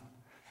forgotten.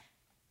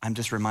 I'm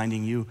just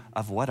reminding you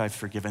of what I've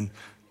forgiven.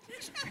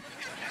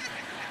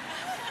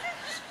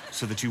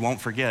 so that you won't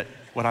forget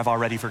what I've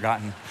already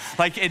forgotten.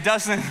 Like it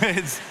doesn't,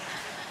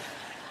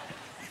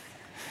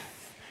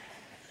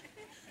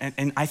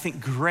 and I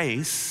think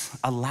grace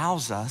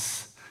allows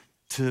us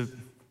to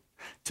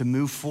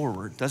move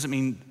forward. Doesn't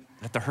mean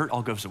that the hurt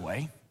all goes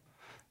away.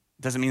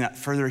 Doesn't mean that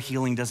further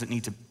healing doesn't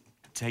need to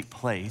take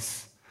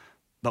place.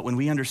 But when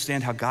we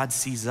understand how God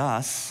sees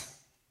us,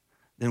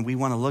 then we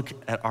want to look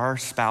at our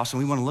spouse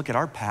and we want to look at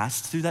our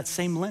past through that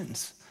same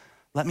lens.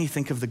 Let me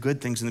think of the good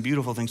things and the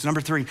beautiful things.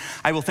 Number 3,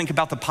 I will think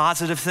about the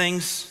positive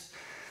things.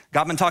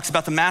 Gottman talks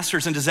about the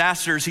masters and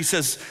disasters. He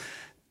says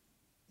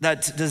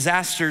that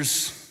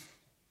disasters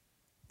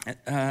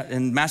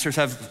and masters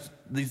have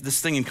this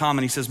thing in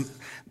common. He says,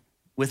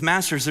 with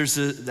masters, there's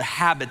the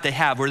habit they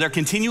have where they're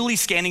continually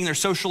scanning their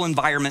social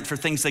environment for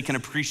things they can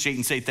appreciate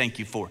and say thank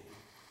you for.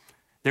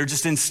 They're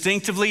just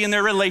instinctively in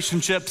their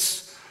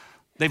relationships.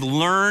 They've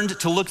learned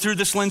to look through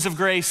this lens of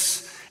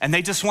grace, and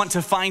they just want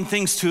to find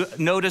things to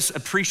notice,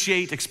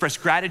 appreciate, express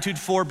gratitude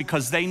for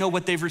because they know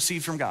what they've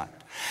received from God.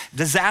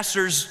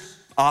 Disasters,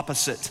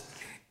 opposite.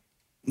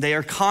 They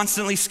are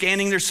constantly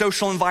scanning their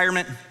social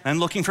environment and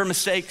looking for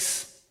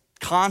mistakes,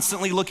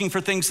 constantly looking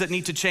for things that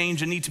need to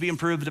change and need to be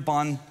improved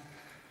upon.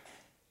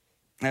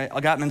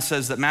 Gottman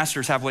says that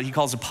masters have what he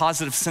calls a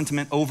positive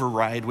sentiment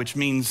override, which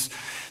means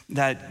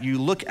that you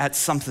look at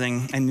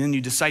something and then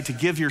you decide to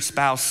give your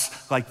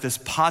spouse like this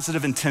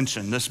positive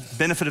intention, this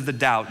benefit of the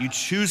doubt. You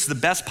choose the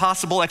best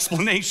possible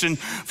explanation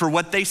for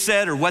what they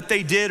said or what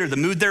they did or the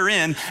mood they're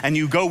in, and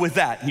you go with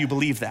that and you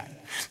believe that.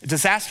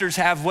 Disasters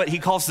have what he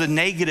calls the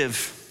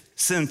negative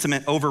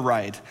sentiment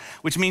override,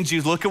 which means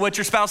you look at what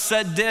your spouse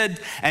said,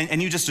 did,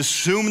 and you just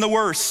assume the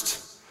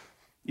worst.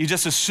 You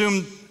just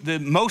assume the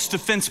most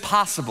offense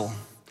possible.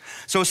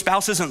 So a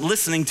spouse isn't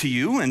listening to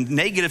you, and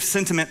negative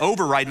sentiment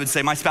override would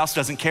say, my spouse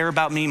doesn't care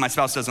about me, my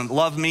spouse doesn't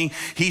love me,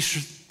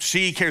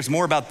 she cares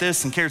more about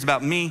this and cares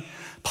about me.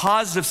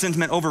 Positive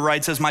sentiment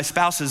override says, my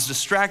spouse is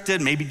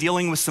distracted, maybe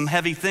dealing with some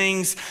heavy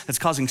things that's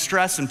causing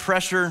stress and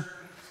pressure.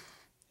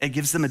 It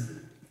gives them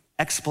an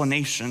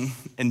explanation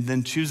and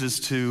then chooses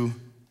to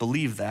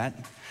believe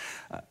that.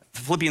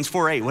 Philippians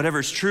 4:8, whatever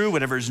is true,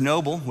 whatever is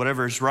noble,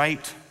 whatever is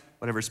right,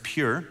 whatever is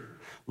pure,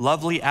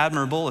 lovely,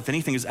 admirable, if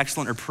anything is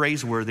excellent or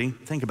praiseworthy,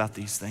 think about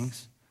these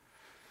things.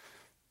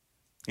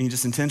 And you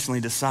just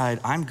intentionally decide,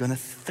 I'm gonna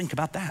think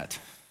about that.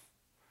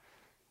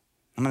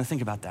 I'm gonna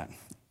think about that.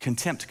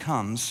 Contempt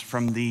comes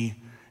from the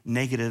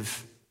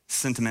negative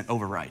sentiment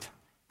override.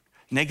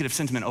 Negative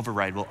sentiment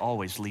override will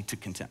always lead to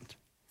contempt.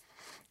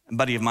 A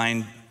buddy of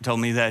mine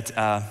told me that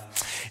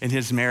in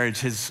his marriage,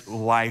 his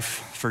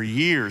wife for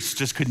years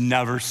just could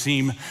never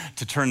seem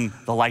to turn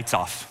the lights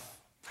off.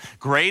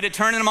 Great at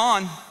turning them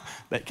on,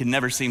 but could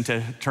never seem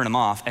to turn them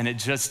off. And it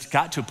just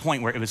got to a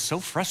point where it was so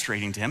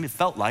frustrating to him. It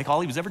felt like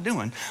all he was ever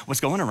doing was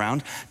going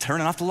around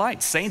turning off the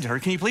lights, saying to her,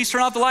 can you please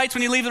turn off the lights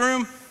when you leave the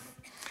room?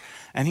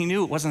 And he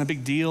knew it wasn't a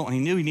big deal, and he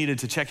knew he needed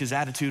to check his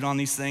attitude on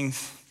these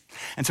things.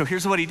 And so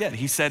here's what he did.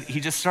 He said he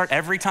just started,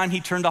 every time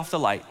he turned off the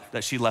light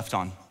that she left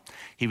on,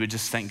 he would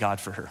just thank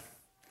God for her.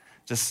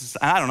 Just,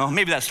 I don't know,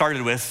 maybe that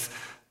started with,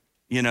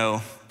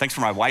 thanks for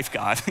my wife,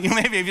 God.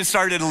 Maybe it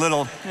started a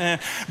little,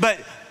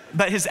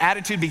 But his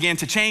attitude began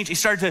to change. He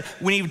started to,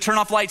 when he would turn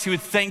off lights, he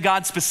would thank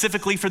God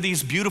specifically for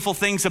these beautiful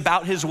things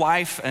about his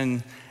wife.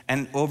 And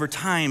over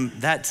time,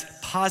 that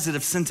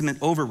positive sentiment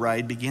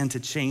override began to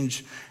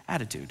change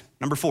attitude.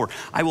 Number 4,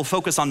 I will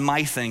focus on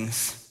my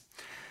things.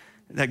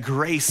 That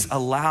grace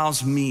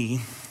allows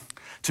me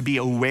to be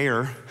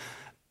aware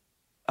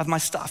of my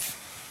stuff.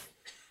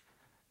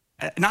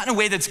 Not in a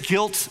way that's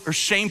guilt or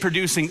shame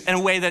producing, in a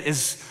way that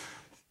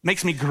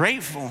makes me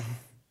grateful.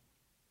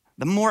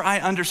 The more I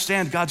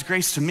understand God's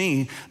grace to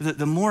me,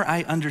 the more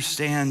I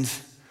understand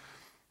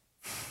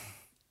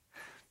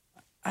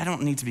I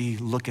don't need to be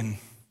looking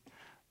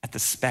at the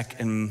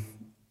speck in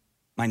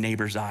my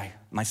neighbor's eye,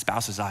 my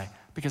spouse's eye,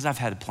 because I've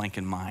had a plank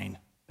in mine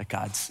that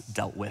God's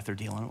dealt with or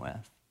dealing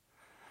with.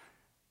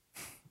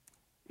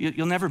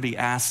 You'll never be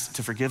asked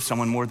to forgive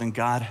someone more than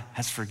God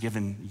has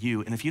forgiven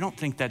you. And if you don't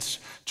think that's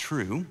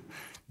true,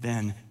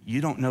 then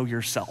you don't know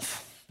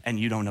yourself and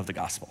you don't know the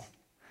gospel.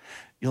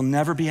 You'll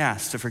never be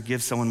asked to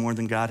forgive someone more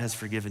than God has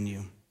forgiven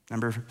you.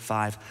 Number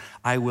 5,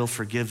 I will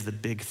forgive the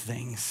big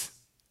things.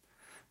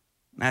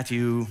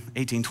 Matthew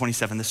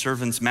 18:27, the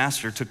servant's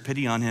master took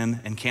pity on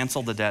him and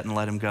canceled the debt and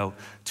let him go.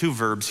 2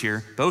 verbs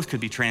here, both could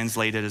be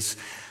translated as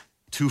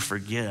to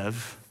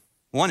forgive.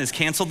 One is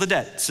cancel the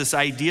debt. It's this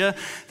idea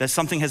that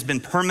something has been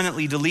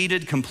permanently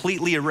deleted,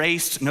 completely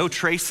erased, no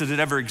trace that it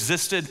ever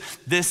existed.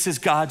 This is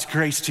God's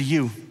grace to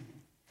you.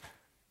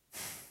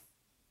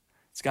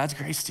 It's God's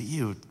grace to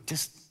you.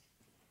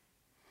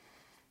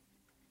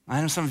 I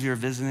know some of you are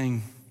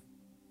visiting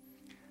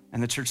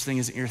and the church thing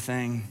isn't your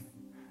thing.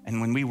 And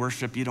when we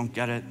worship, you don't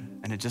get it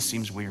and it just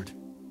seems weird.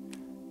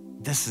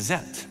 This is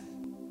it.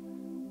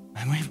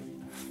 And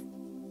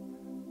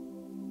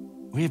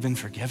we have been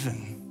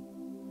forgiven.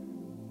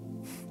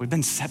 We've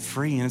been set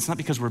free, and it's not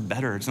because we're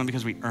better. It's not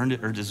because we earned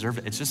it or deserve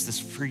it. It's just this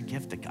free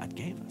gift that God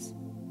gave us.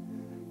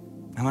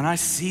 And when I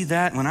see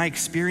that, when I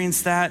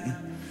experience that,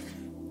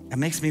 It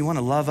makes me want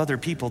to love other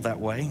people that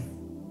way.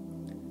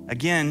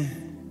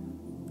 Again,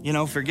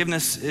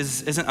 forgiveness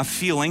isn't a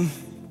feeling.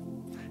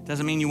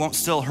 Doesn't mean you won't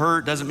still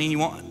hurt. Doesn't mean you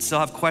won't still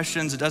have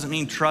questions. It doesn't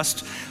mean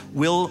trust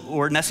will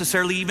or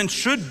necessarily even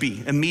should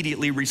be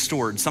immediately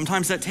restored.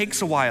 Sometimes that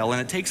takes a while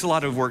and it takes a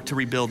lot of work to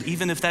rebuild,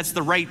 even if that's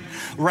the right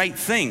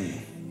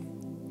thing.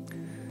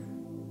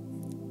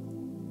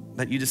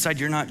 But you decide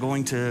you're not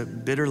going to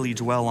bitterly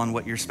dwell on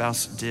what your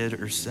spouse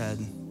did or said.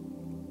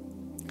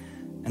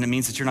 And it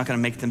means that you're not going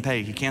to make them pay.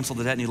 You cancel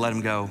the debt and you let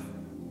them go.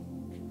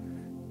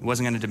 He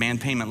wasn't going to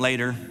demand payment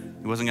later.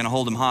 He wasn't going to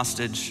hold him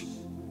hostage.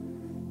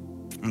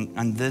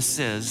 And this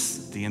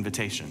is the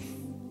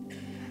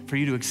invitation for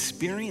you to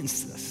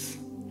experience this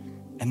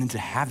and then to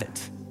have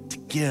it, to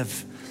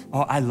give.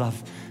 Oh, I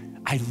love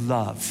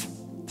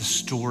the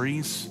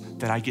stories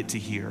that I get to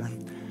hear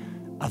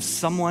of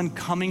someone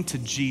coming to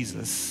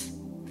Jesus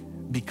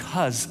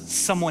because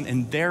someone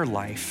in their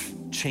life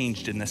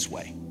changed in this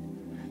way.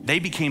 They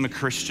became a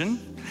Christian,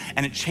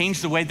 and it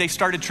changed the way they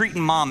started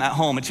treating mom at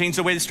home. It changed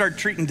the way they started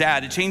treating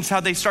dad. It changed how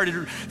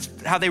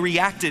they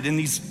reacted in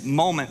these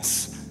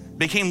moments.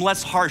 Became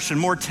less harsh and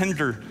more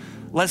tender,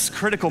 less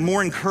critical,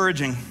 more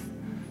encouraging.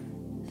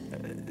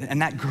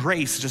 And that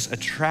grace just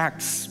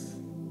attracts,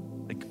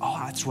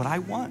 that's what I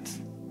want.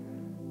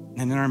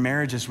 And in our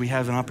marriages, we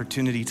have an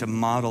opportunity to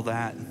model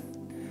that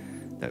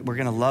we're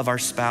gonna love our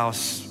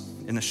spouse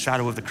in the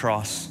shadow of the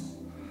cross.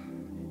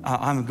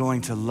 I'm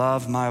going to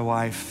love my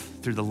wife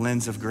through the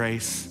lens of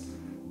grace.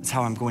 That's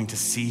how I'm going to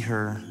see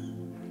her.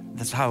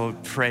 That's how I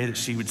would pray that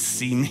she would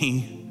see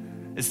me,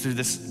 is through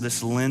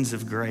this lens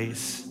of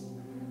grace.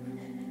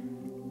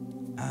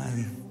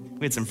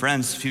 We had some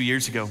friends a few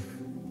years ago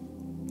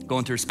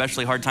going through a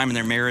especially hard time in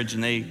their marriage,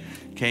 and they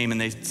came and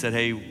they said,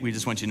 hey, we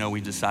just want you to know we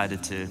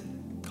decided to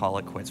call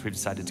it quits. We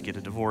decided to get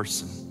a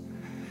divorce.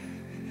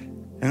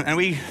 And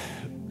we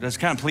just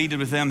kind of pleaded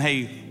with them,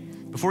 hey,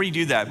 before you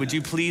do that, would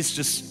you please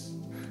just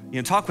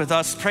talk with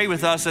us, pray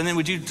with us, and then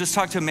would you just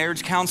talk to a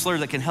marriage counselor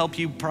that can help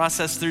you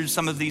process through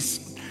some of these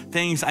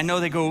things? I know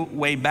they go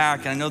way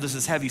back, and I know this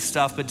is heavy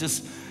stuff, but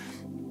just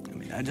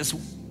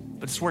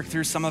work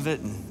through some of it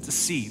and just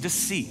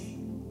see.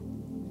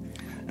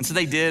 And so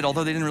they did,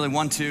 although they didn't really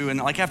want to. And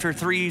after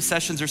 3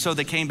 sessions or so,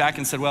 they came back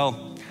and said,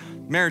 well,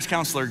 marriage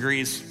counselor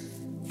agrees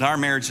that our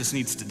marriage just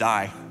needs to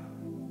die.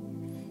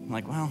 I'm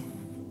like, well,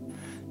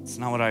 it's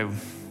not what I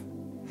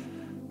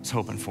was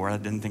hoping for. I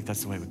didn't think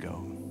that's the way it would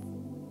go.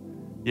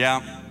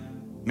 Yeah,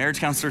 marriage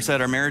counselor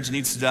said our marriage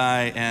needs to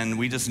die and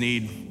we just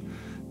need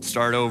to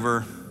start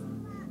over,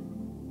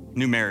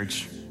 new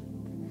marriage,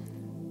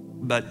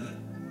 but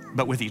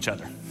with each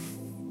other.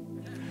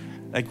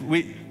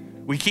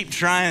 We keep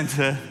trying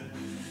to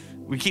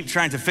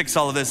fix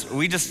all of this.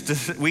 We just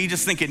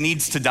think it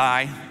needs to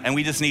die, and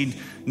we just need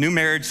new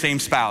marriage, same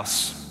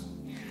spouse.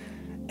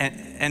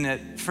 And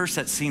at first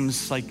that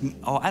seems like,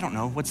 I don't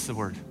know, what's the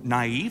word?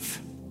 Naive?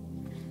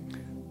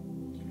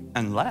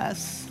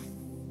 Unless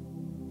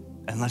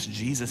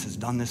Jesus has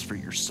done this for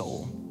your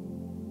soul.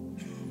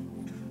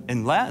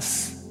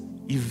 Unless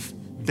you've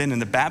been in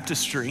the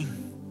baptistry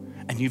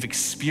and you've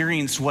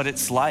experienced what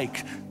it's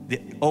like. The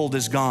old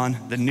is gone,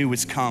 the new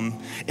is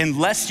come.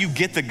 Unless you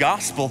get the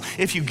gospel.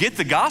 If you get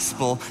the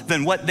gospel,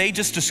 then what they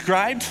just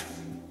described,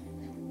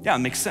 it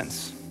makes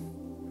sense.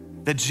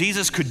 That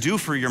Jesus could do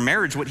for your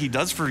marriage what he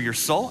does for your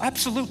soul,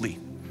 absolutely.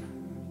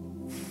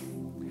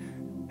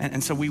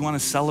 And so we want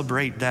to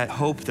celebrate that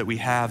hope that we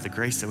have, the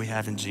grace that we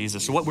have in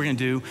Jesus. So what we're going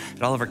to do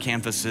at all of our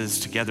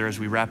campuses together as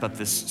we wrap up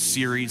this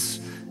series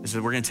is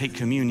that we're going to take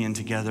communion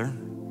together.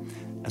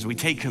 As we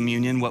take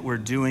communion, what we're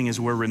doing is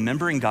we're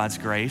remembering God's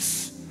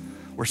grace.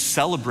 We're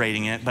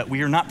celebrating it, but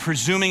we are not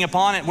presuming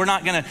upon it. We're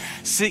not going to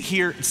sit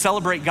here,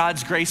 celebrate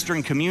God's grace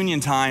during communion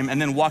time,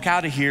 and then walk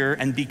out of here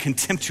and be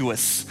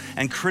contemptuous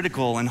and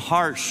critical and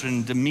harsh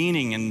and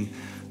demeaning. And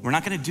we're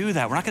not going to do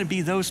that. We're not going to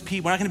be those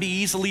people. We're not going to be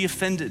easily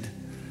offended.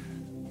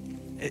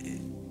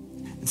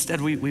 Instead,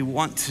 we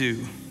want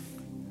to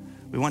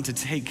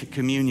take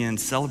communion,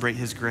 celebrate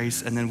his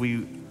grace, and then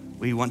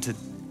we want to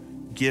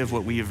give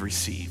what we have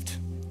received.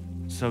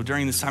 So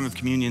during this time of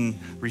communion,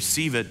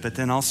 receive it, but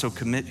then also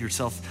commit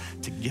yourself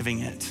to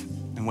giving it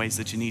in ways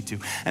that you need to.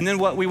 And then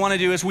what we want to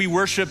do as we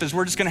worship is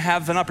we're just going to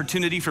have an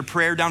opportunity for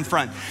prayer down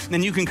front. And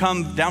then you can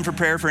come down for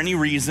prayer for any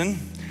reason.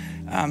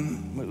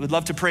 We'd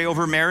love to pray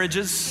over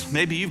marriages.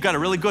 Maybe you've got a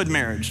really good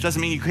marriage.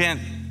 Doesn't mean you can't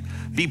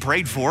be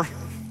prayed for,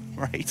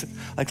 right?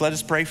 Let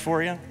us pray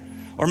for you.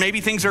 Or maybe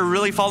things are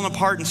really falling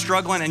apart and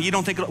struggling and you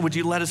don't think, would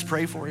you let us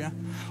pray for you?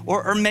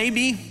 Or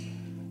maybe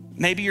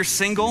you're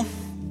single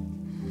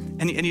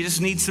and you just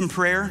need some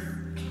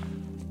prayer,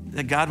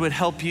 that God would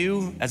help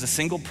you as a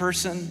single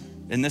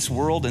person in this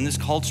world, in this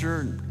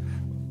culture.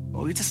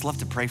 Well, we just love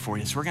to pray for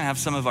you. So we're gonna have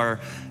some of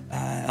our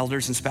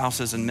elders and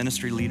spouses and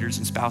ministry leaders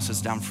and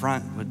spouses down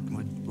front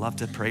would love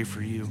to pray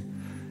for you.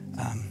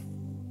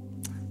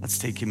 Let's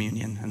take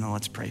communion and then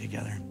let's pray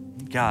together.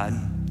 God,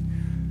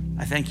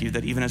 I thank you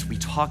that even as we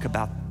talk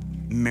about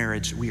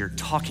marriage, we are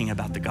talking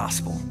about the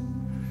gospel.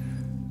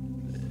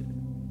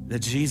 that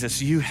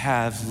Jesus, you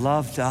have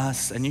loved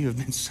us and you have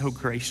been so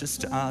gracious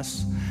to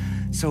us,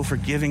 so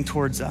forgiving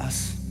towards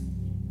us.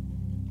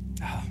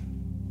 Oh.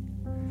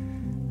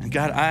 And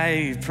God,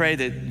 I pray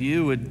that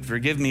you would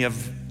forgive me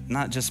of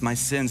not just my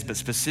sins, but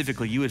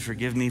specifically you would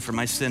forgive me for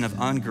my sin of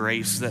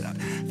ungrace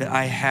that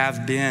I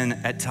have been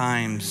at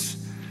times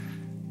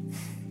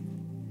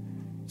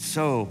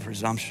so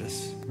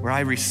presumptuous, where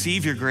I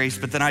receive your grace,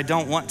 but then I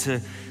don't want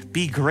to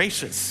be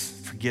gracious.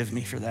 Forgive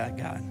me for that,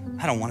 God.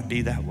 I don't want to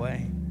be that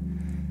way.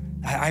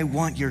 I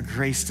want your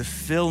grace to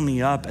fill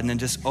me up and then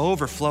just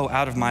overflow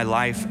out of my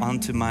life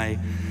onto my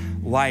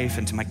wife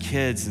and to my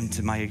kids and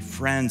to my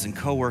friends and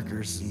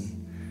coworkers. And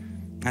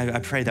I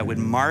pray that would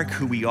mark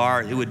who we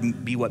are. It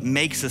would be what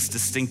makes us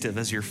distinctive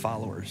as your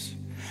followers.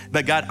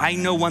 But God, I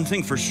know one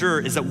thing for sure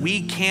is that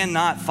we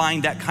cannot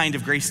find that kind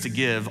of grace to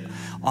give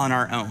on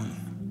our own.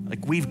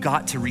 Like, we've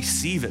got to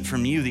receive it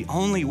from you. The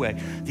only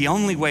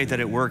way that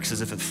it works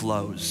is if it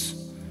flows.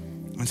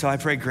 And so I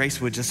pray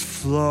grace would just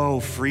flow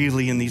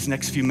freely in these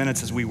next few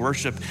minutes as we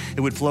worship.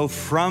 It would flow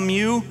from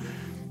you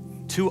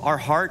to our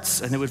hearts,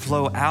 and it would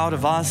flow out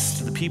of us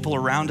to the people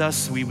around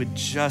us. We would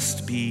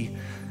just be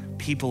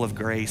people of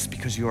grace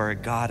because you are a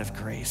God of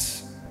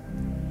grace.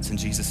 It's in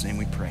Jesus' name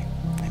we pray.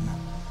 Amen.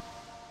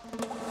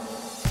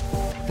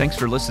 Thanks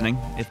for listening.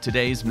 If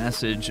today's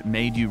message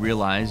made you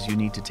realize you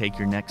need to take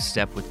your next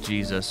step with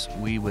Jesus,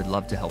 we would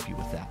love to help you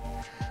with that.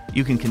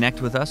 You can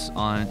connect with us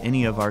on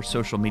any of our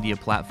social media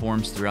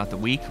platforms throughout the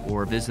week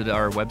or visit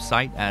our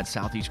website at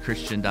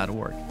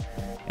southeastchristian.org.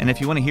 And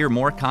if you want to hear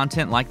more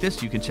content like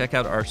this, you can check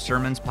out our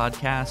sermons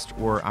podcast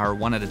or our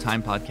One at a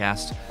Time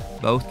podcast.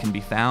 Both can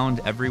be found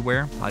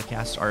everywhere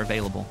podcasts are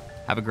available.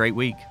 Have a great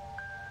week.